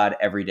 hour with God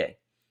every day.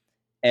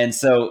 And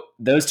so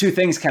those two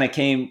things kind of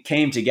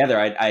came together.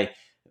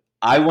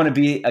 I want to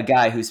be a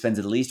guy who spends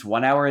at least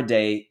 1 hour a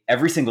day,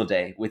 every single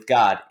day with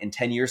God in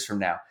 10 years from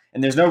now.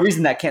 And there's no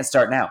reason that can't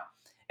start now.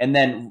 And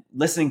then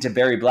listening to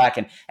Barry Black,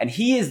 and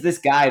he is this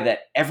guy that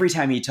every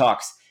time he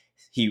talks,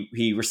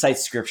 he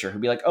recites scripture. He'll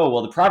be like, oh,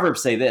 well, the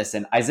Proverbs say this,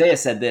 and Isaiah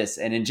said this,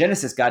 and in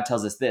Genesis, God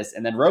tells us this,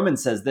 and then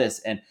Romans says this,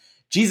 and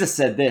Jesus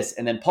said this,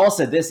 and then Paul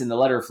said this in the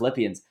letter of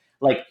Philippians.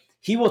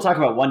 He will talk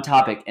about one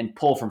topic and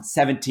pull from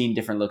 17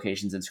 different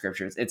locations in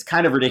scriptures. It's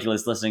kind of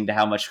ridiculous listening to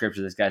how much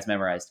scripture this guy's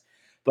memorized.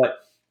 But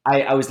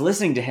I was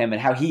listening to him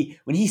and how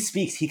when he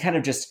speaks, he kind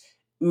of just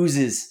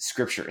oozes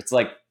scripture. It's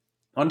like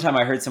one time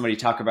I heard somebody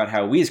talk about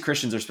how we as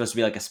Christians are supposed to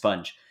be like a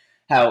sponge.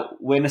 How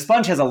when a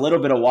sponge has a little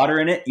bit of water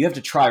in it, you have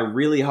to try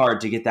really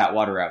hard to get that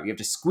water out. You have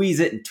to squeeze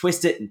it and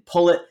twist it and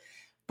pull it.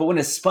 But when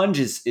a sponge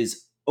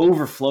is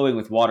overflowing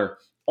with water,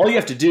 all you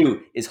have to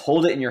do is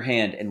hold it in your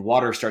hand and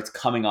water starts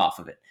coming off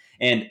of it.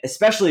 And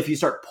especially if you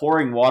start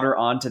pouring water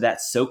onto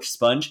that soaked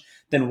sponge,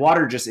 then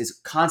water just is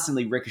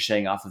constantly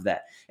ricocheting off of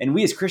that. And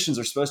we as Christians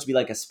are supposed to be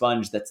like a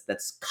sponge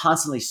that's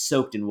constantly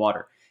soaked in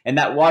water. And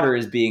that water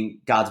is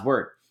being God's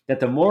word. That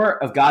the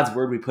more of God's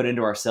word we put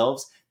into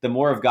ourselves, the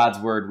more of God's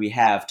word we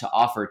have to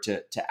offer,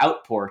 to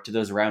outpour to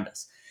those around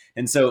us.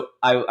 And so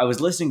I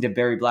was listening to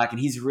Barry Black, and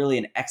he's really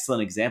an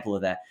excellent example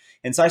of that.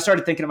 And so I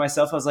started thinking to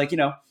myself, I was like,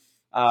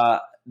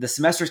 the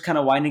semester's kind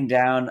of winding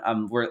down.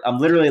 I'm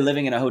literally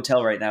living in a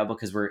hotel right now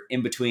because we're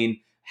in between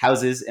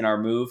houses in our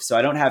move. So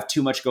I don't have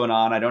too much going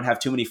on. I don't have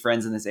too many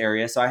friends in this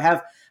area. So I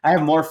have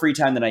more free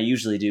time than I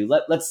usually do.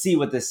 Let's see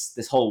what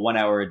this whole 1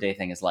 hour a day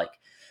thing is like.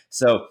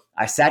 So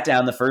I sat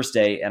down the first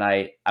day and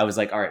I was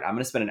like, all right, I'm going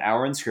to spend an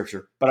hour in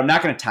scripture, but I'm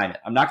not going to time it.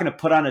 I'm not going to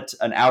put on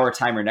an hour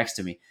timer next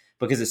to me,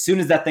 because as soon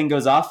as that thing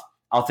goes off,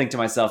 I'll think to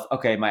myself,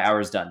 okay, my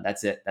hour's done.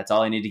 That's it. That's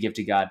all I need to give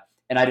to God.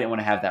 And I didn't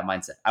want to have that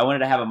mindset. I wanted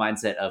to have a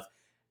mindset of,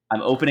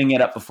 I'm opening it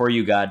up before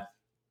you, God.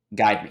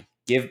 Guide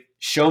me.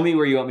 Show me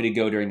where you want me to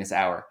go during this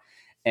hour.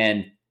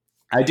 And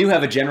I do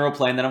have a general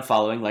plan that I'm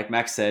following. Like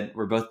Max said,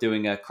 we're both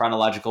doing a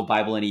chronological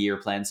Bible in a year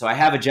plan. So I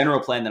have a general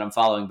plan that I'm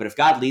following. But if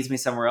God leads me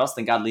somewhere else,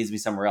 then God leads me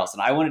somewhere else.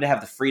 And I wanted to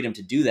have the freedom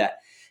to do that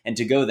and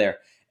to go there.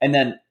 And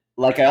then,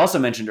 like I also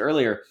mentioned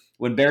earlier,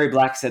 when Barry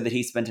Black said that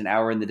he spent an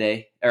hour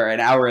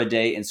a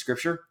day in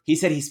scripture, he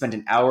said he spent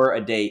an hour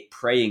a day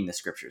praying the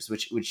scriptures,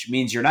 which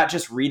means you're not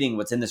just reading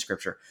what's in the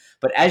scripture,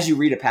 but as you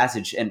read a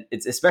passage, and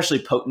it's especially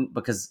potent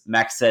because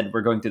Max said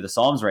we're going through the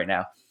Psalms right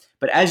now,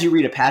 but as you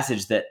read a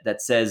passage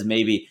that says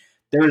maybe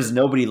there is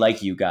nobody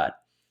like you, God,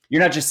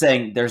 you're not just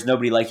saying there's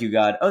nobody like you,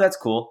 God. Oh, that's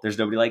cool. There's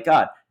nobody like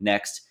God.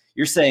 Next,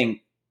 you're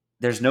saying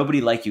there's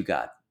nobody like you,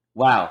 God.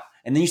 Wow.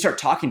 And then you start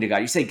talking to God.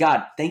 You say,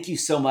 God, thank you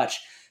so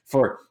much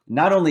for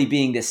not only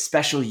being this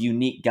special,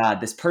 unique God,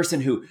 this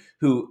person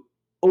who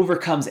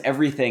overcomes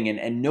everything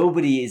and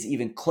nobody is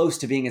even close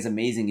to being as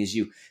amazing as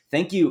you.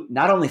 Thank you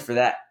not only for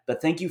that,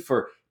 but thank you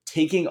for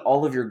taking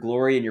all of your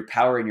glory and your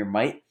power and your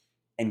might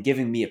and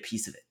giving me a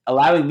piece of it,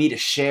 allowing me to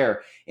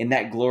share in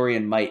that glory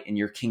and might in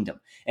your kingdom,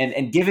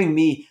 and giving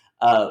me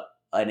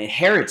an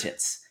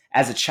inheritance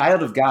as a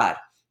child of God,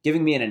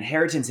 giving me an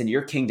inheritance in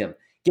your kingdom,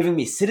 giving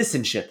me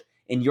citizenship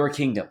in your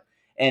kingdom.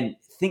 And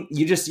think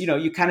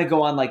you kind of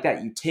go on like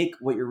that. You take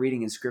what you're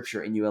reading in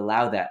scripture and you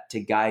allow that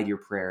to guide your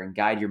prayer and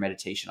guide your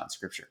meditation on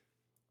scripture.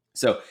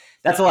 So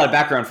that's a lot of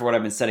background for what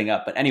I've been setting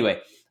up. But anyway,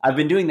 I've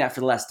been doing that for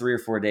the last 3 or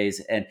 4 days.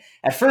 And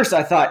at first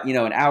I thought,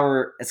 an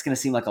hour, it's going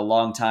to seem like a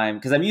long time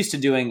because I'm used to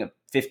doing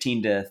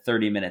 15 to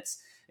 30 minutes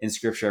in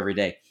scripture every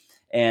day.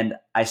 And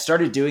I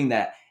started doing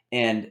that.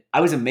 And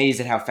I was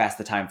amazed at how fast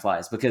the time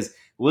flies, because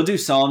we'll do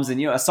Psalms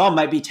and, a Psalm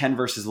might be 10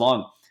 verses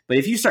long. But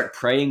if you start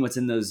praying what's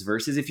in those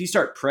verses, if you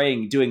start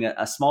praying, doing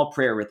a small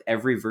prayer with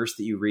every verse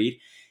that you read,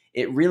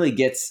 it really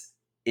gets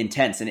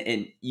intense.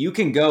 And you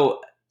can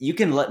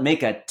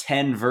make a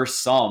 10 verse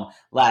Psalm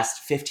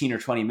last 15 or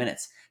 20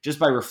 minutes just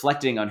by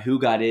reflecting on who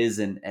God is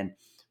and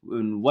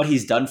what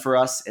he's done for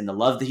us and the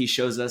love that he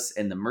shows us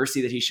and the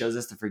mercy that he shows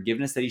us, the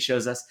forgiveness that he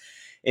shows us.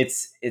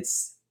 It's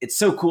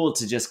so cool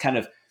to just kind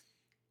of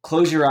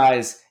close your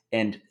eyes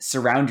and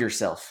surround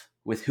yourself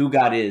with who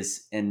God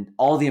is and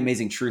all the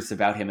amazing truths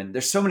about him. And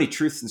there's so many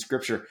truths in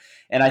scripture.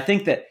 And I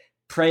think that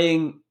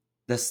praying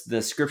the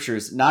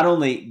scriptures not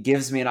only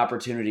gives me an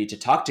opportunity to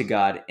talk to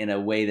God in a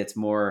way that's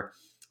more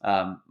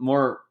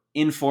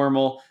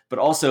informal, but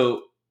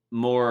also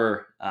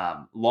more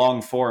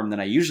long form than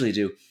I usually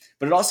do.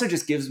 But it also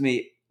just gives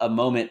me a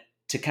moment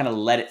to kind of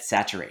let it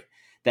saturate.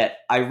 That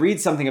I read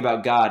something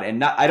about God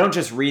and I don't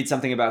just read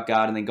something about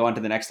God and then go on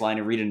to the next line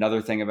and read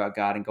another thing about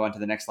God and go on to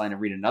the next line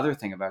and read another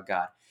thing about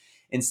God.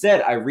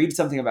 Instead, I read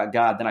something about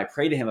God, then I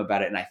pray to him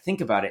about it and I think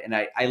about it and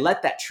I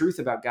let that truth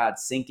about God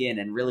sink in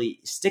and really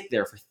stick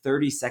there for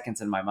 30 seconds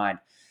in my mind.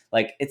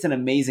 Like, it's an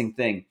amazing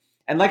thing.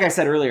 And like I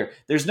said earlier,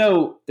 there's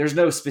no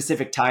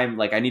specific time.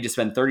 Like, I need to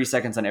spend 30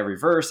 seconds on every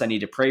verse. I need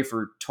to pray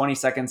for 20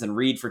 seconds and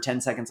read for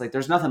 10 seconds. Like,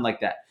 there's nothing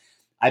like that.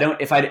 I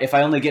don't, if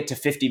I only get to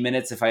 50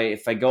 minutes, if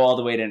I go all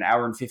the way to an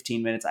hour and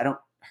 15 minutes, I don't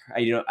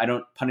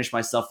punish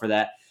myself for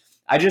that.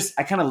 I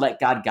kind of let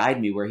God guide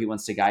me where he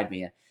wants to guide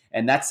me.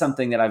 And that's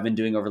something that I've been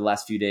doing over the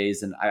last few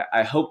days. And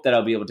I hope that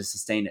I'll be able to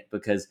sustain it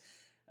because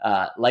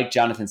like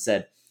Jonathan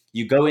said,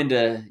 you go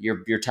into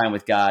your time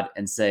with God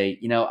and say,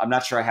 I'm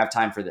not sure I have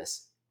time for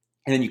this.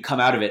 And then you come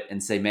out of it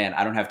and say, man,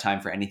 I don't have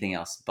time for anything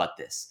else but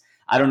this.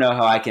 I don't know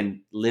how I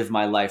can live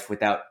my life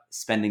without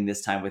spending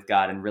this time with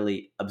God and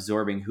really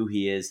absorbing who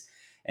he is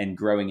and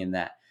growing in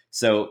that.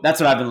 So that's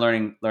what I've been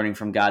learning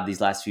from God these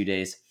last few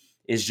days,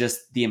 is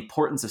just the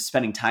importance of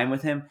spending time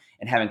with him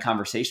and having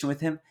conversation with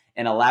him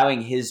and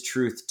allowing his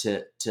truth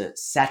to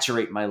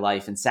saturate my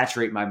life and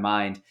saturate my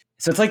mind.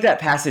 So it's like that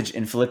passage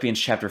in Philippians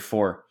chapter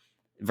 4,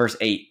 verse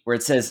 8, where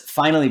it says,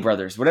 finally,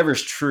 brothers, whatever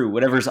is true,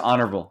 whatever is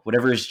honorable,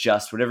 whatever is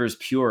just, whatever is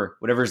pure,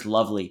 whatever is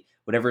lovely,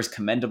 whatever is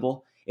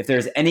commendable, if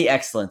there's any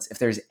excellence, if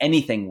there's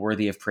anything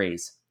worthy of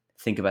praise,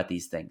 think about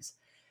these things.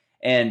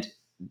 And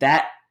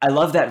that, I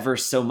love that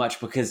verse so much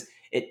because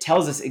it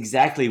tells us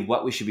exactly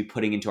what we should be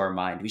putting into our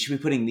mind. We should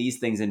be putting these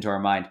things into our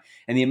mind.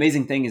 And the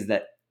amazing thing is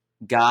that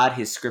God,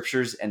 his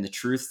scriptures, and the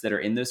truths that are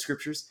in those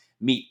scriptures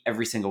meet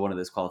every single one of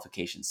those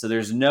qualifications. So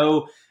there's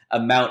no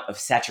amount of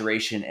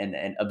saturation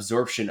and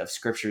absorption of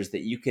scriptures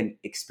that you can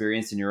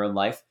experience in your own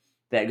life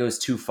that goes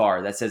too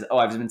far, that says, oh,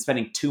 I've been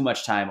spending too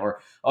much time, or,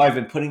 oh, I've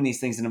been putting these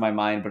things into my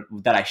mind,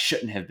 but that I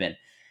shouldn't have been.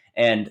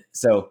 And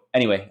so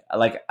anyway,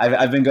 like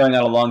I've been going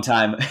on a long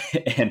time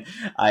and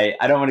I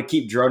don't want to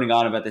keep droning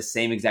on about the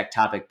same exact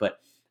topic, but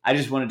I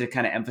just wanted to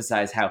kind of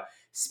emphasize how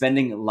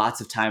spending lots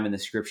of time in the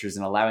scriptures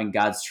and allowing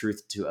God's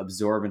truth to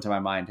absorb into my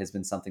mind has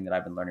been something that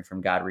I've been learning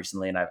from God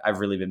recently. And I've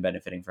really been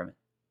benefiting from it.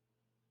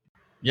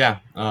 Yeah.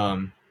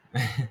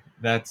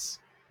 That's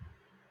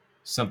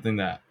something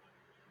that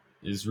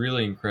is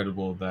really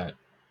incredible that,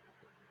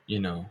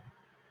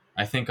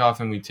 I think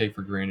often we take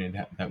for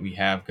granted that we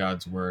have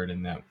God's word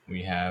and that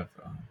we have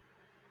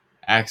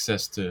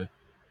access to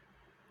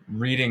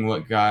reading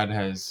what God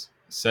has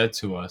said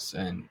to us,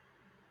 and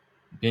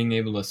being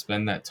able to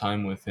spend that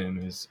time with him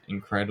is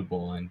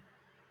incredible. And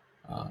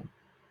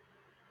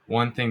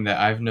one thing that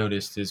I've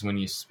noticed is when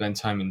you spend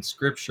time in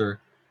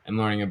scripture and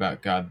learning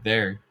about God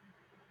there,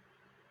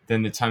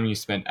 then the time you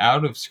spend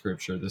out of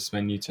scripture,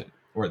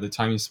 the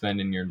time you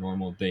spend in your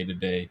normal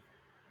day-to-day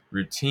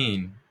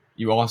routine,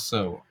 you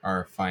also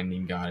are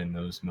finding God in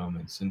those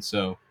moments. And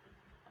so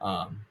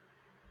one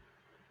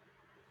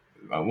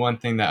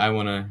thing that I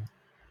want to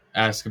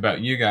ask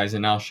about you guys,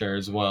 and I'll share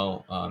as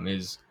well,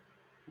 is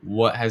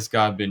what has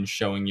God been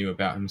showing you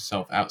about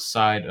himself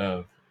outside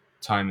of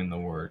time in the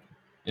word?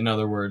 In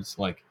other words,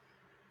 like,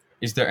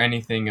 is there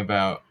anything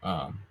about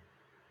God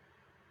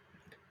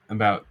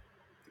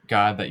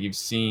that you've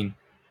seen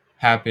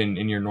happen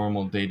in your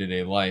normal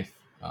day-to-day life,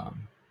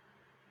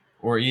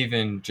 or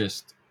even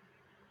just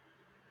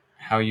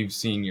how you've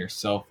seen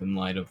yourself in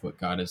light of what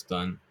God has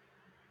done?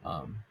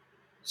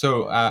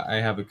 So I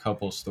have a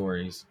couple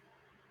stories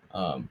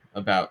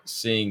about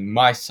seeing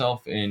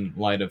myself in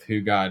light of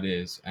who God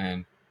is,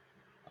 and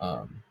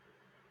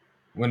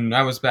when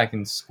I was back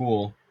in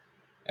school,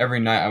 every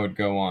night I would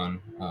go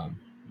on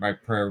my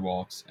prayer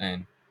walks,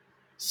 and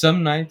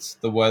some nights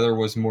the weather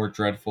was more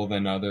dreadful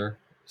than others,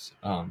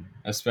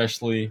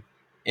 especially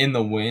in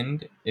the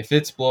wind. If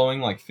it's blowing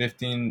like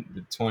 15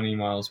 to 20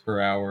 miles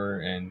per hour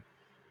and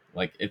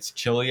like it's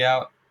chilly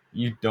out,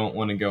 you don't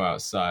want to go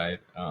outside.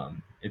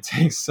 It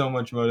takes so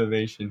much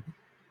motivation,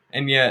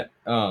 and yet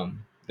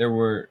there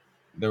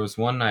was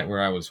one night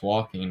where I was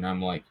walking, and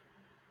I'm like,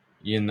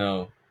 you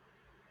know,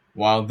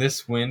 while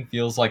this wind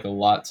feels like a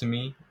lot to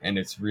me, and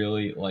it's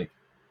really like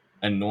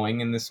annoying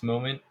in this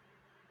moment,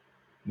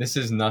 this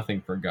is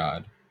nothing for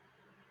God.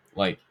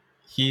 Like,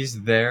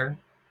 He's there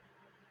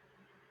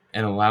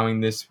and allowing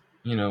this,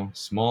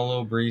 small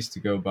little breeze to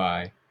go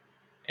by.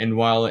 And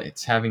while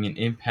it's having an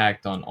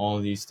impact on all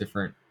these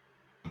different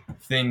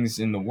things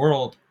in the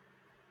world,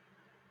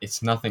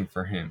 it's nothing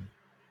for Him.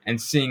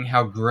 And seeing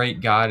how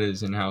great God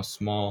is and how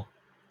small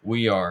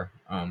we are.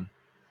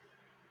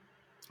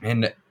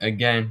 And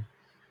again,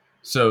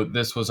 so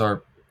this was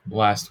our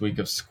last week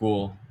of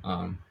school,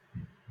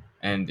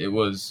 and it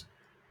was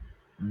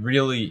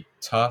really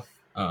tough.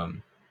 I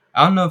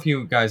don't know if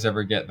you guys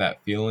ever get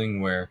that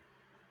feeling where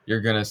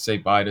you're going to say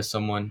bye to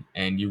someone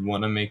and you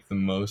want to make the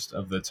most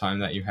of the time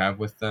that you have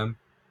with them,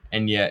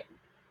 and yet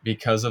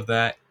because of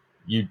that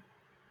you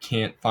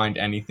can't find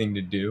anything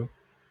to do.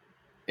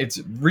 It's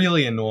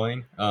really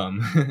annoying.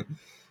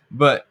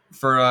 But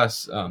for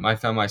us, I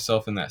found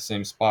myself in that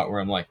same spot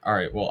where I'm like, all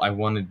right, well, I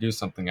want to do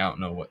something. I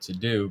don't know what to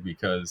do,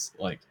 because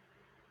like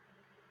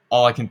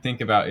all I can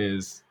think about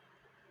is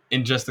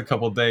in just a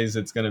couple days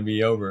it's going to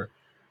be over.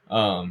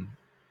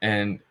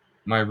 And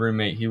my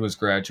roommate, he was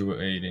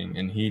graduating,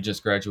 and he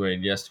just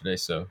graduated yesterday,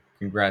 so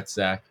congrats,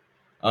 Zach.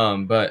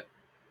 But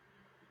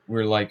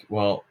we're like,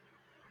 well,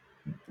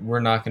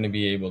 we're not going to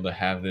be able to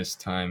have this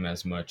time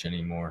as much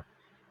anymore,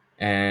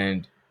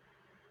 and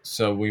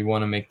so we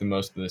want to make the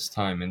most of this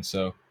time. And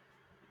so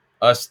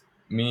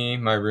me,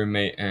 my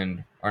roommate,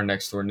 and our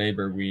next door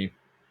neighbor,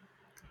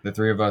 the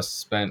three of us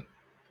spent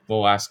the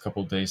last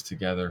couple days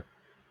together,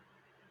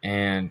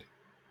 and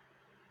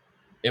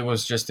it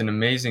was just an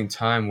amazing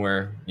time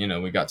where,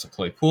 we got to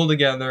play pool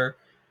together,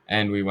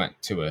 and we went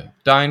to a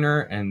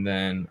diner, and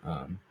then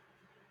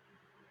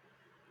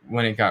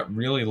when it got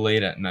really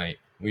late at night,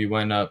 we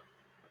went up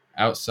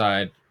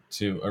outside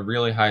to a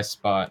really high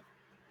spot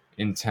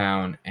in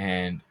town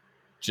and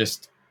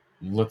just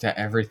looked at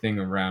everything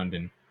around,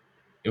 and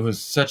it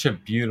was such a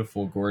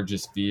beautiful,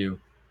 gorgeous view,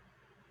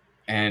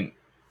 and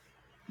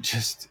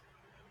just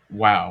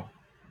wow.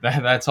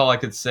 That's all I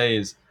could say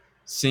is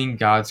seeing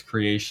God's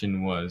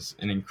creation was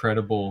an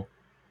incredible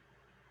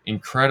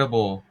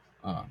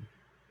I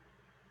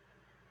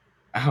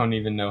don't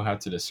even know how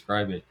to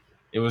describe it.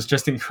 It was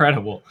just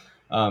incredible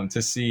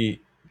to see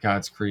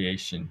God's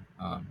creation,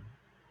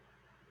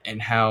 and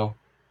how,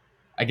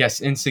 I guess,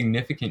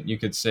 insignificant you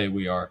could say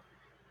we are,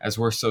 as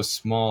we're so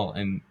small,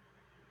 and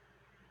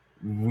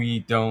we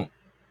don't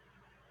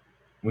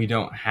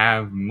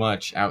have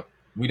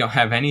we don't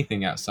have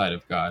anything outside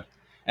of God.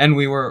 And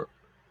we were,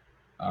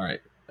 all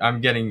right,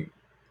 I'm getting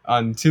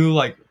on two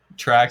like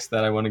tracks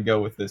that I want to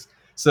go with this.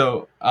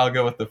 So I'll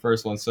go with the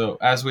first one. So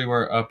as we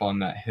were up on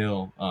that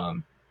hill,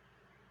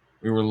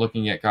 we were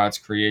looking at God's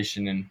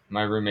creation, and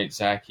my roommate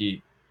Zach,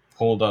 he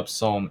pulled up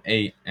Psalm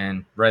 8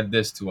 and read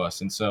this to us.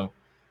 And so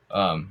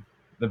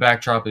the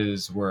backdrop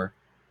is we're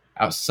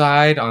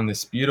outside on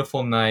this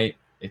beautiful night.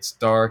 It's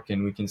dark,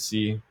 and we can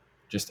see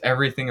just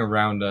everything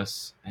around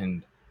us,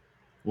 and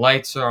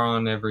lights are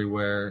on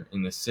everywhere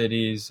in the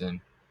cities, and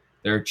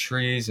there are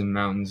trees and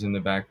mountains in the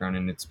background,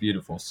 and it's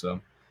beautiful.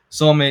 So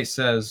Psalm 8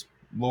 says,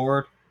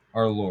 Lord,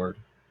 our Lord,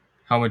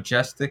 how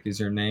majestic is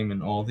your name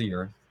in all the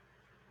earth.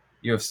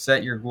 You have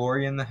set your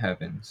glory in the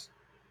heavens.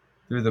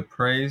 Through the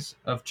praise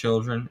of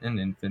children and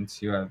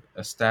infants, you have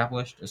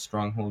established a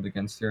stronghold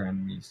against your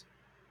enemies,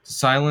 to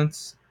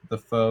silence the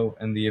foe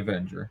and the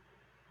avenger.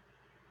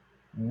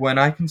 When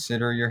I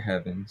consider your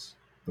heavens,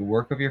 the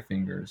work of your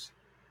fingers,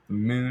 the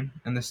moon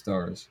and the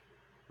stars,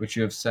 which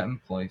you have set in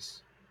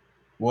place,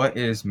 what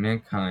is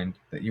mankind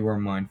that you are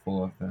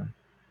mindful of them?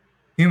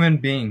 Human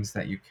beings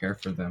that you care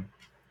for them.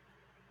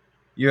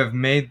 You have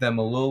made them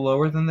a little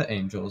lower than the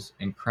angels,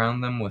 and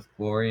crowned them with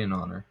glory and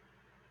honor.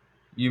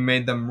 You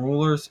made them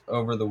rulers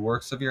over the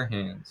works of your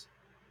hands,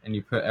 and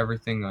you put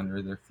everything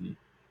under their feet.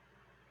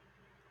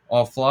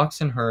 All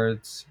flocks and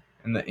herds,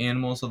 and the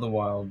animals of the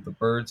wild, the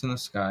birds in the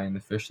sky, and the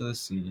fish of the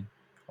sea,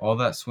 all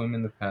that swim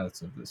in the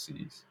paths of the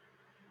seas.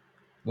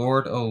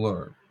 Lord, O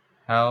Lord,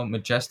 how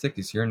majestic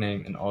is your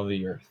name in all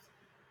the earth.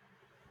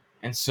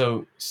 And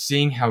so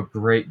seeing how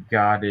great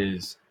God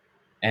is,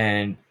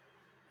 and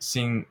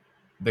seeing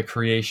the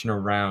creation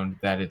around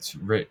that's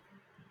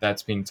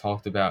being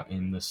talked about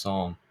in the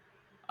psalm,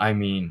 I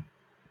mean,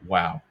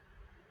 wow.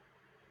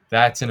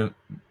 That's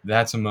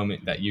a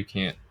moment that you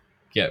can't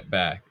get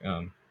back.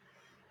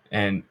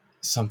 And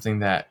something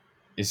that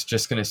is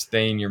just going to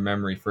stay in your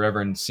memory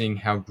forever, and seeing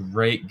how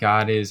great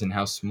God is and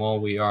how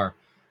small we are.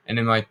 And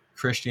in my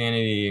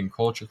Christianity and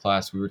culture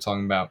class, we were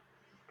talking about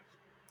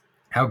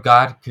how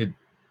God could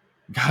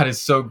God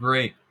is so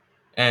great.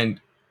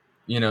 And,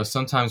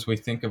 sometimes we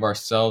think of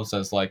ourselves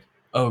as like,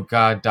 oh,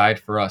 God died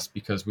for us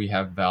because we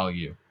have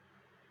value.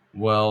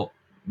 Well,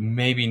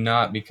 maybe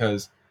not,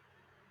 because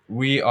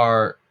we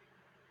are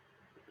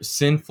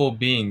sinful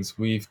beings.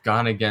 We've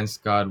gone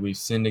against God. We've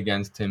sinned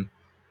against him.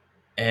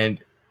 And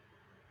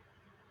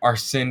our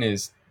sin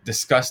is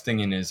disgusting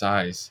in his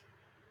eyes,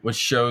 which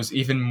shows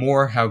even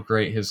more how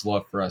great his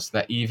love for us,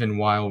 that even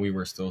while we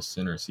were still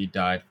sinners, he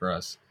died for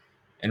us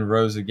and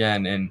rose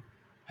again. And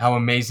how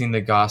amazing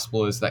the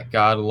gospel is, that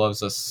God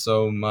loves us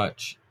so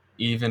much,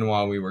 even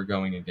while we were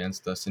going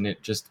against us. And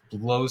it just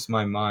blows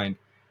my mind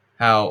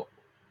how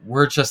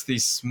we're just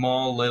these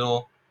small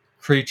little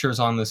creatures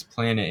on this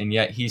planet, and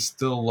yet he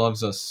still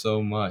loves us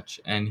so much,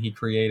 and he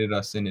created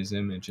us in his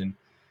image. And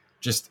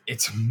just,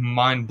 it's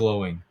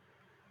mind-blowing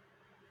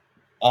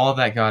all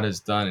that God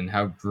has done and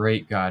how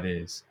great God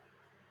is.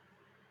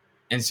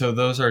 And so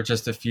those are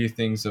just a few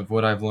things of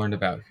what I've learned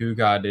about who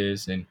God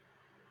is and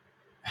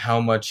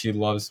how much he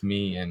loves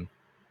me. And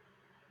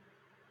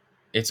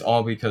it's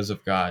all because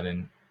of God,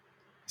 and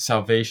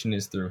salvation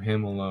is through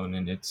him alone.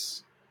 And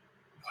it's,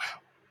 wow,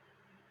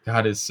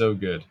 God is so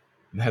good.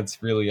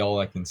 That's really all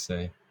I can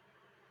say.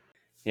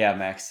 Yeah,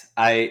 Max.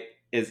 I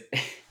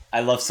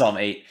love Psalm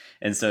 8.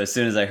 And so as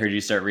soon as I heard you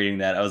start reading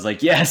that, I was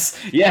like, yes,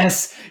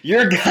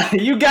 you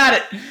got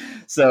it.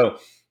 So,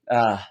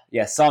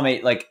 Psalm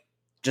 8, like,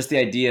 just the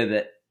idea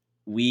that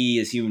we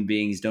as human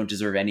beings don't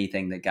deserve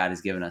anything that God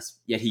has given us,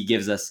 yet he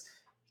gives us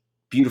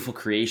beautiful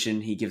creation.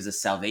 He gives us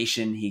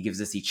salvation. He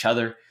gives us each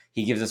other.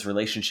 He gives us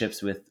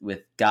relationships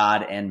with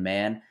God and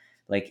man.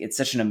 Like, it's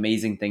such an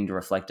amazing thing to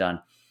reflect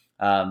on.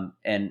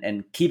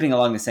 And keeping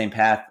along the same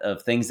path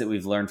of things that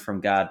we've learned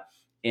from God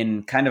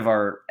in kind of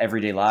our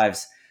everyday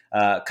lives.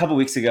 A couple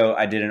weeks ago,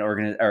 I did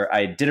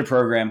a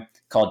program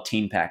called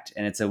Teen Pact,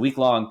 and it's a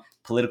week-long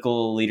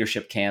political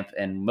leadership camp.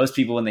 And most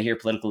people, when they hear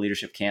political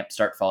leadership camp,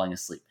 start falling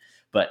asleep.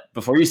 But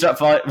before you start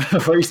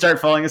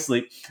falling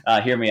asleep,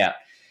 hear me out.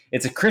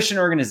 It's a Christian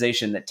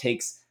organization that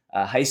takes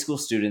high school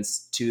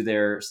students to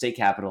their state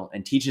capital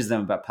and teaches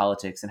them about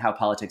politics and how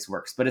politics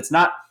works. But it's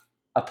not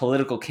a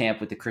political camp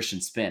with a Christian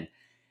spin.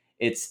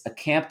 It's a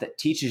camp that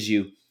teaches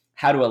you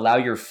how to allow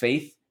your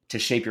faith to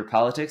shape your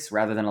politics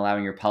rather than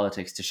allowing your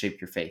politics to shape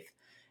your faith.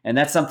 And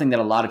that's something that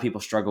a lot of people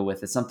struggle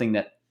with. It's something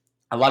that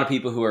a lot of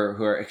people who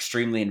are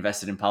extremely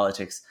invested in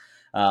politics,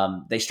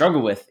 they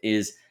struggle with,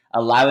 is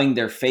allowing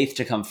their faith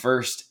to come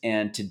first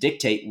and to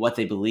dictate what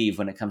they believe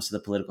when it comes to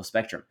the political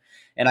spectrum.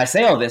 And I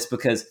say all this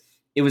because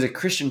it was a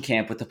Christian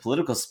camp with a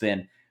political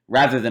spin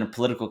rather than a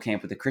political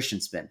camp with a Christian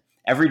spin.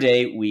 Every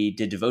day we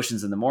did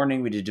devotions in the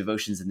morning, we did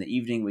devotions in the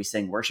evening, we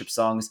sang worship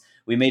songs.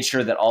 We made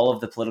sure that all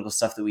of the political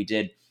stuff that we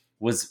did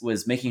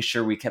was making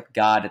sure we kept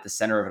God at the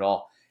center of it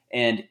all.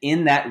 And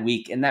in that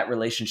week, in that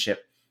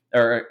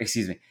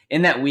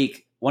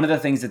week, one of the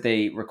things that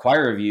they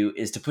require of you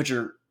is to put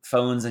your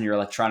phones and your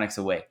electronics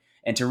away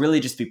and to really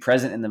just be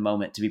present in the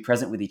moment, to be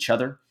present with each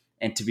other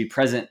and to be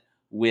present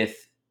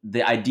with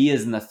the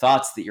ideas and the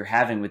thoughts that you're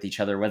having with each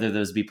other, whether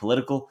those be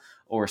political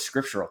or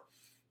scriptural.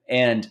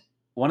 And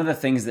one of the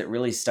things that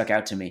really stuck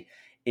out to me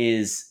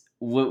is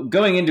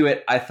going into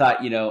it, I thought,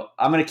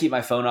 I'm going to keep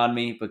my phone on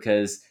me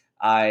because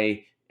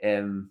I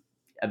am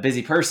a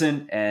busy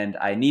person and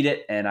I need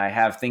it and I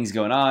have things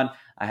going on.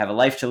 I have a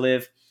life to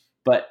live.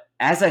 But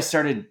as I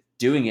started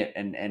doing it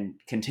and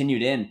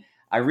continued in,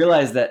 I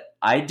realized that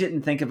I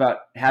didn't think about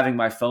having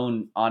my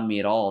phone on me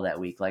at all that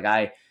week. Like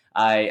I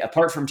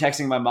apart from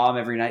texting my mom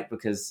every night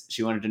because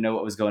she wanted to know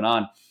what was going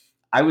on,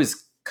 I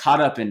was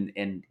caught up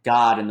in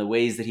God and the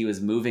ways that he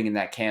was moving in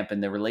that camp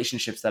and the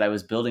relationships that I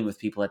was building with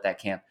people at that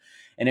camp.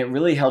 And it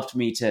really helped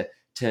me to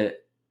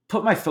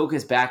put my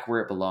focus back where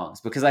it belongs,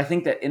 because I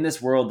think that in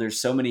this world, there's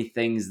so many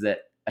things that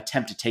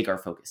attempt to take our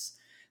focus.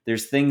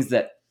 There's things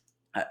that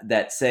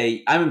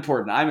say, I'm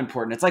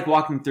important. It's like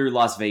walking through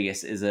Las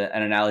Vegas is an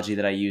analogy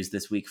that I use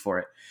this week for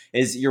it.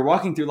 Is you're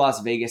walking through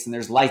Las Vegas and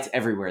there's lights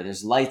everywhere.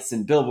 There's lights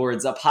and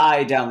billboards up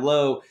high, down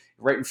low,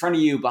 right in front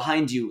of you,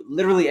 behind you,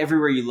 literally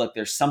everywhere you look,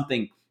 there's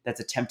something that's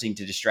attempting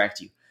to distract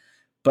you.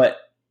 But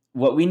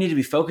what we need to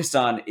be focused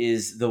on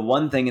is the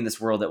one thing in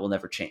this world that will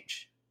never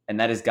change, and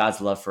that is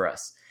God's love for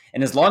us.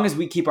 And as long as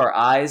we keep our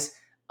eyes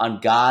on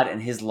God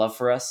and his love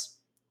for us,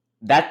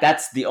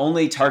 that's the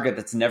only target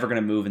that's never going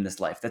to move in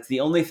this life. That's the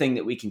only thing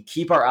that we can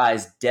keep our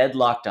eyes dead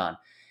locked on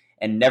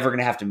and never going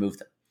to have to move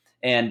them.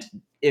 And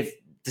if,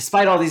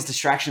 despite all these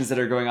distractions that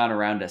are going on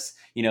around us,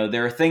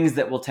 there are things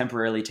that will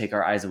temporarily take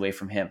our eyes away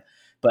from him.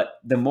 But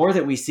the more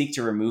that we seek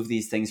to remove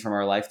these things from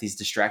our life, these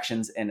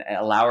distractions, and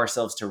allow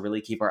ourselves to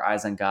really keep our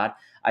eyes on God,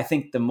 I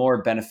think the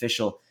more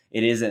beneficial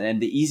it is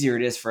and the easier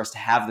it is for us to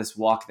have this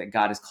walk that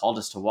God has called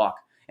us to walk.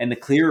 And the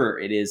clearer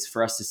it is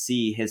for us to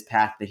see his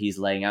path that he's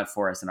laying out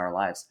for us in our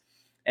lives.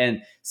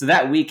 And so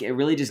that week, it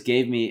really just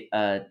gave me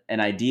an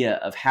idea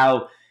of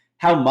how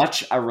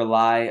much I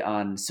rely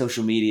on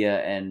social media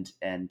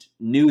and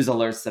news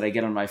alerts that I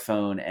get on my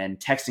phone and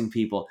texting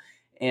people,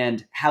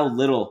 and how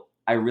little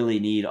I really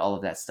need all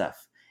of that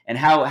stuff, and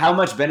how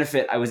much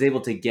benefit I was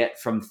able to get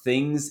from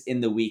things in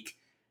the week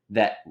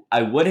that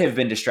I would have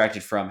been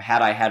distracted from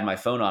had I had my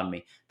phone on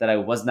me, that I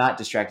was not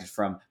distracted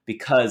from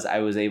because I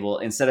was able,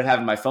 instead of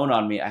having my phone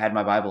on me, I had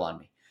my Bible on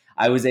me.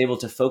 I was able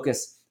to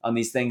focus on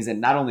these things. And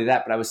not only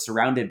that, but I was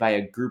surrounded by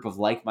a group of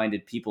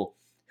like-minded people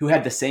who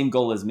had the same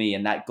goal as me.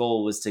 And that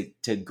goal was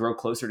to grow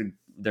closer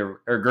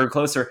grow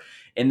closer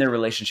in their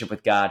relationship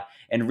with God,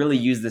 and really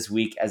use this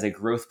week as a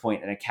growth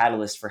point and a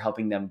catalyst for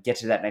helping them get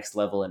to that next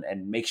level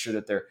and make sure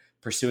that they're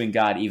pursuing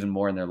God even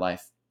more in their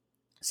life.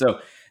 So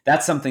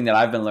that's something that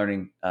I've been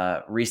learning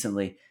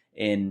recently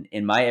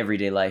in my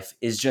everyday life,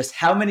 is just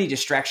how many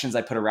distractions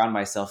I put around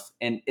myself.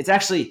 And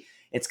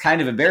it's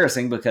kind of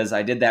embarrassing because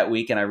I did that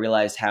week and I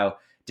realized how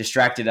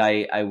distracted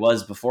I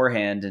was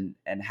beforehand,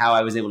 and how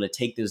I was able to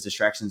take those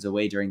distractions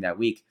away during that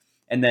week.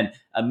 And then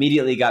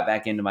immediately got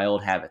back into my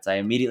old habits. I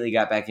immediately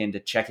got back into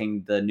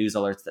checking the news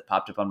alerts that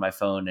popped up on my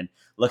phone and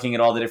looking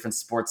at all the different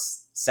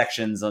sports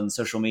sections on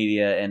social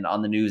media and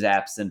on the news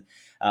apps, and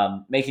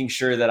making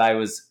sure that I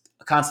was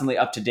constantly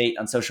up to date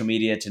on social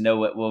media to know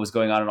what was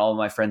going on in all of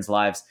my friends'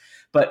 lives.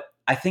 But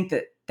I think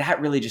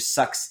that really just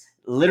sucks.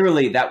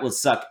 Literally, that will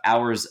suck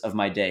hours of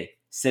my day,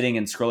 sitting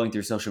and scrolling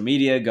through social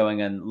media, going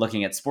and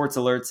looking at sports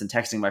alerts and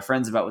texting my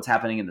friends about what's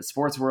happening in the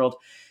sports world.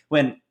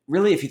 When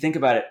really, if you think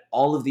about it,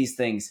 all of these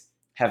things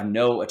have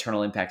no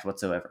eternal impact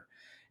whatsoever.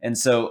 And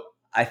so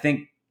I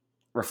think,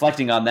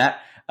 reflecting on that,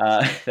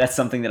 that's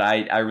something that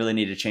I really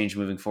need to change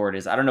moving forward.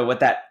 Is I don't know what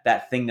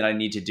that thing that I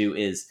need to do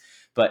is,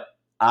 but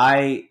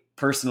I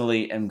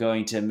personally am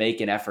going to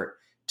make an effort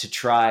to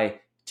try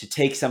to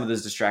take some of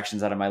those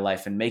distractions out of my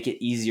life and make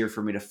it easier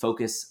for me to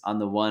focus on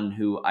the one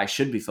who I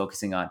should be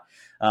focusing on,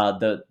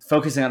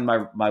 focusing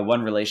on my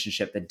one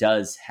relationship that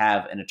does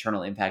have an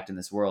eternal impact in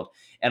this world,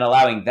 and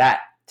allowing that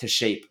to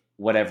shape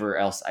whatever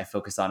else I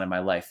focus on in my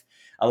life.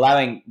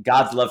 Allowing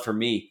God's love for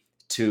me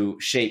to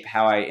shape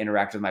how I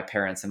interact with my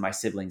parents and my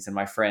siblings and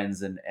my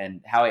friends,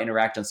 and how I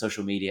interact on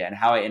social media and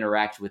how I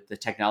interact with the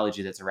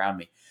technology that's around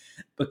me.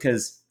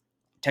 Because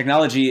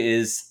technology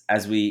is,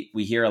 as we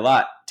hear a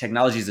lot,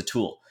 technology is a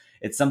tool.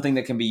 It's something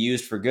that can be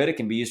used for good. It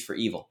can be used for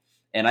evil.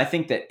 And I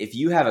think that if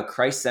you have a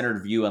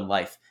Christ-centered view on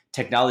life,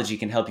 technology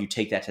can help you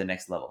take that to the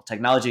next level.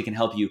 Technology can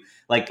help you,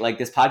 like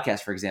this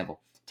podcast, for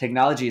example.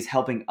 Technology is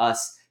helping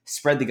us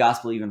spread the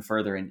gospel even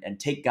further and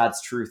take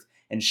God's truth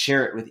and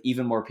share it with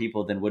even more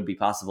people than would be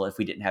possible if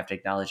we didn't have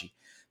technology.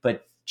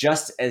 But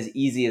just as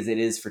easy as it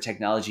is for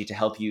technology to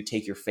help you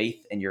take your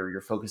faith and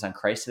your focus on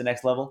Christ to the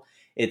next level,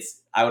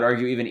 it's, I would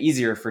argue, even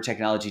easier for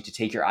technology to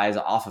take your eyes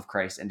off of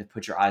Christ and to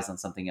put your eyes on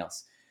something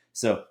else.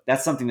 So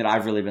that's something that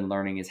I've really been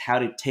learning, is how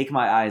to take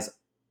my eyes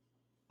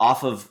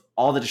off of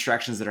all the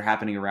distractions that are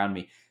happening around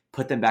me,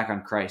 put them back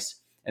on Christ,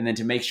 and then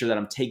to make sure that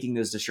I'm taking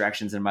those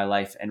distractions in my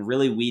life and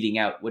really weeding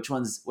out which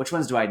ones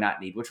do I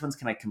not need? Which ones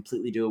can I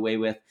completely do away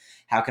with?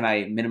 How can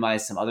I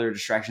minimize some other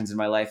distractions in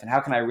my life? And how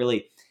can I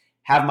really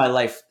have my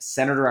life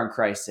centered around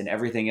Christ, and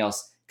everything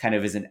else kind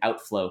of is an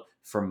outflow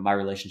from my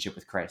relationship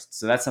with Christ?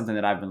 So that's something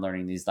that I've been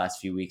learning these last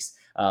few weeks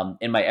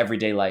in my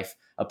everyday life,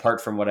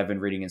 apart from what I've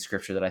been reading in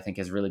Scripture, that I think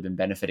has really been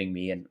benefiting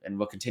me and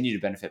will continue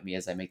to benefit me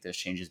as I make those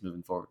changes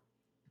moving forward.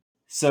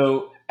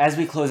 So as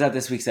we close out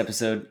this week's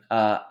episode,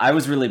 I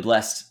was really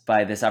blessed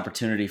by this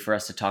opportunity for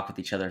us to talk with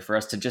each other, for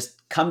us to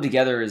just come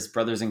together as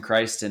brothers in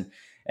Christ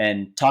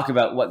and talk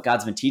about what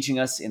God's been teaching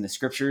us in the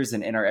Scriptures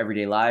and in our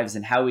everyday lives,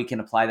 and how we can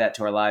apply that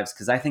to our lives.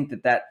 Because I think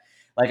that,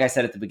 like I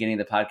said at the beginning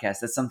of the podcast,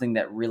 that's something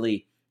that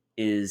really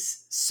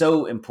is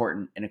so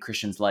important in a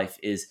Christian's life,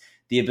 is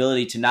the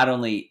ability to not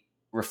only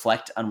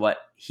reflect on what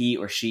he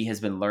or she has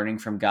been learning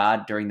from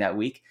God during that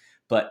week,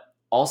 but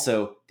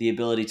also the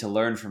ability to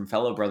learn from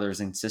fellow brothers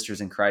and sisters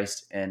in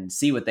Christ and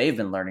see what they've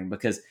been learning.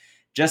 Because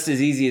just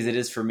as easy as it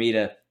is for me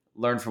to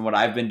learn from what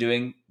I've been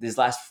doing these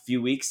last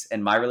few weeks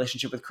and my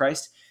relationship with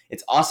Christ,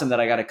 it's awesome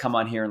that I got to come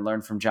on here and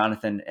learn from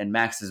Jonathan and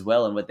Max as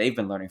well, and what they've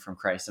been learning from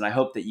Christ. And I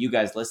hope that you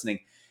guys listening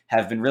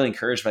have been really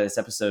encouraged by this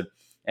episode.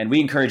 And we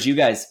encourage you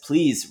guys,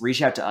 please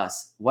reach out to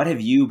us. What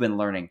have you been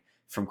learning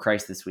from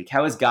Christ this week?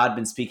 How has God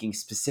been speaking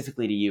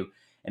specifically to you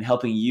and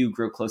helping you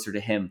grow closer to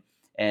Him?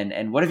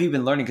 And what have you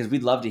been learning? Because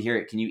we'd love to hear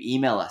it. Can you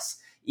email us?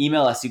 You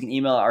can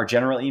email our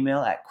general email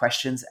at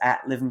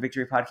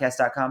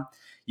questions@livingvictorypodcast.com.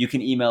 You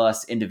can email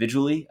us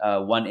individually,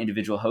 one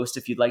individual host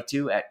if you'd like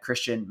to, at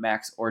Christian,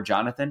 Max, or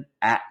Jonathan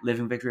at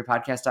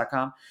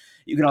livingvictorypodcast.com.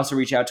 You can also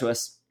reach out to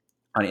us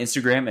on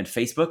Instagram and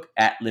Facebook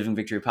at Living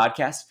Victory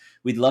Podcast.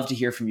 We'd love to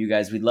hear from you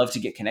guys. We'd love to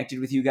get connected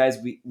with you guys.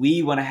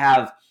 We want to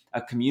have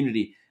a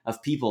community of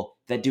people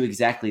that do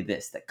exactly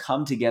this, that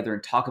come together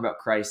and talk about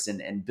Christ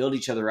and build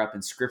each other up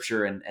in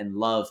Scripture and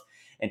love,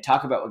 and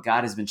talk about what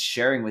God has been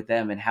sharing with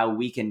them and how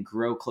we can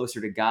grow closer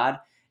to God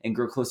and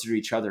grow closer to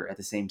each other at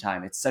the same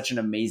time. It's such an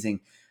amazing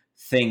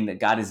thing that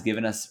God has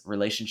given us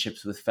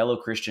relationships with fellow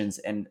Christians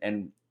and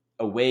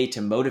a way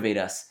to motivate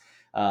us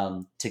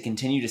to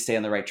continue to stay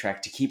on the right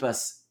track, to keep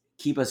us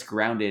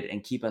grounded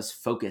and keep us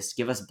focused,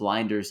 give us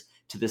blinders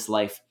to this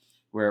life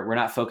where we're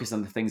not focused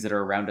on the things that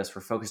are around us.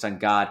 We're focused on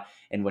God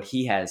and what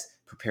He has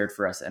prepared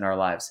for us in our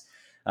lives.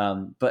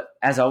 But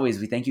as always,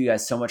 we thank you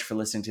guys so much for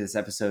listening to this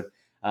episode.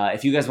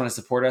 If you guys want to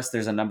support us,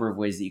 there's a number of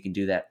ways that you can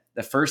do that.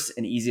 The first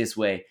and easiest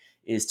way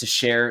is to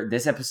share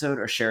this episode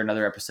or share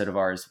another episode of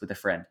ours with a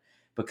friend,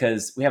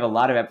 because we have a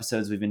lot of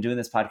episodes. We've been doing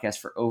this podcast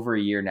for over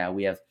a year now.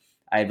 We have,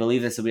 I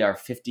believe this will be our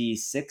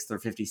 56th or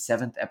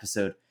 57th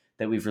episode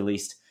that we've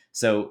released.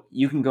 So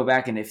you can go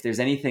back, and if there's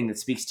anything that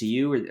speaks to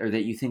you or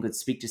that you think would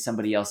speak to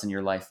somebody else in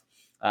your life,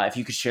 if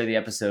you could share the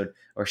episode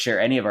or share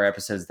any of our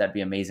episodes, that'd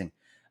be amazing.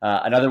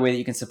 Another way that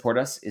you can support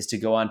us is to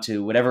go on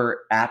to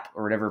whatever app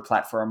or whatever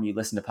platform you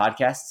listen to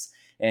podcasts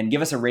and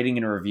give us a rating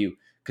and a review,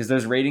 because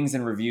those ratings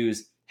and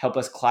reviews help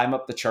us climb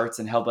up the charts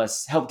and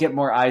help get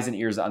more eyes and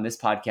ears on this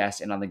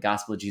podcast and on the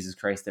gospel of Jesus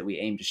Christ that we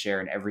aim to share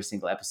in every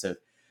single episode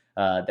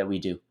that we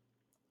do.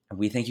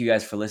 We thank you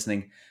guys for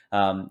listening.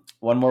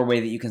 One more way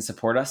that you can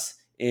support us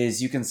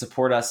is you can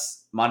support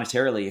us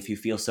monetarily if you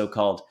feel so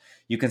called.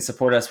 You can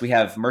support us. We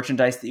have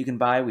merchandise that you can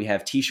buy. We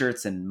have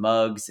t-shirts and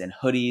mugs and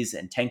hoodies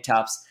and tank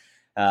tops,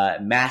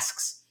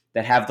 masks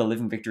that have the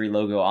Living Victory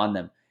logo on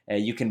them.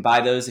 You can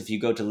buy those if you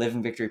go to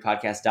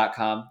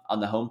livingvictorypodcast.com on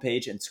the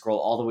homepage and scroll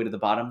all the way to the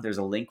bottom. There's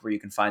a link where you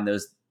can find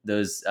those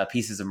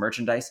pieces of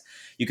merchandise.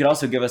 You could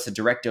also give us a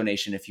direct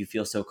donation if you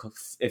feel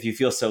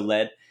so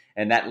led.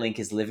 And that link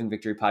is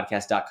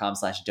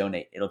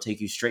livingvictorypodcast.com/donate. It'll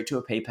take you straight to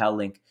a PayPal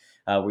link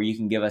where you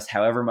can give us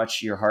however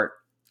much your heart,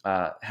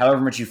 however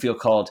much you feel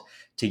called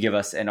to give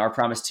us. And our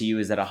promise to you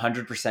is that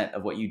 100%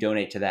 of what you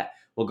donate to that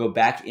will go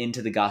back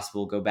into the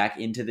gospel, go back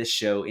into this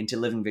show, into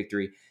Living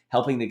Victory,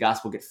 helping the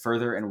gospel get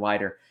further and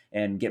wider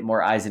and get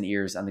more eyes and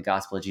ears on the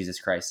gospel of Jesus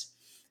Christ.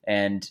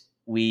 And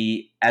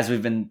as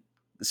we've been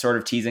sort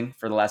of teasing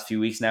for the last few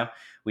weeks now,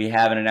 we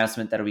have an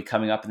announcement that'll be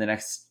coming up in the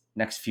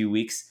next few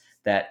weeks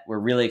that we're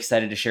really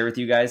excited to share with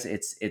you guys.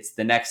 It's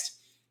the next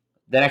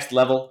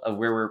level of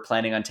where we're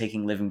planning on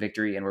taking Living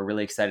Victory, and we're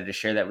really excited to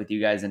share that with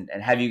you guys and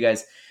have you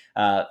guys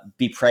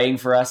be praying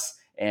for us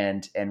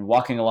and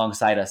walking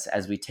alongside us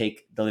as we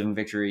take the Living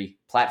Victory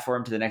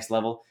platform to the next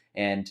level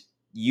and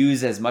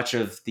use as much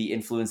of the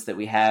influence that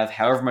we have,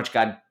 however much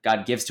God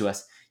gives to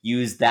us,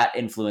 use that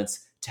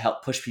influence to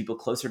help push people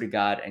closer to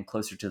God and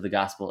closer to the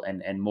gospel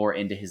and more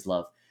into his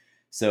love.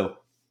 So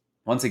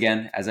once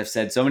again, as I've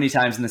said so many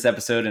times in this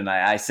episode, and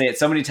I say it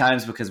so many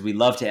times because we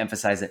love to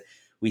emphasize it,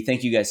 we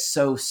thank you guys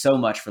so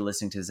much for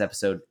listening to this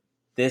episode.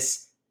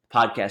 This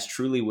podcast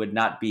truly would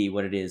not be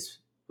what it is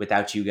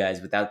without you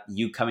guys, without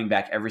you coming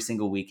back every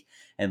single week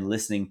and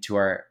listening to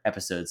our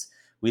episodes.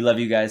 We love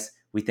you guys.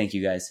 We thank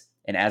you guys.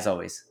 And as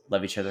always,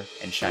 love each other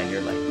and shine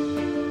your light.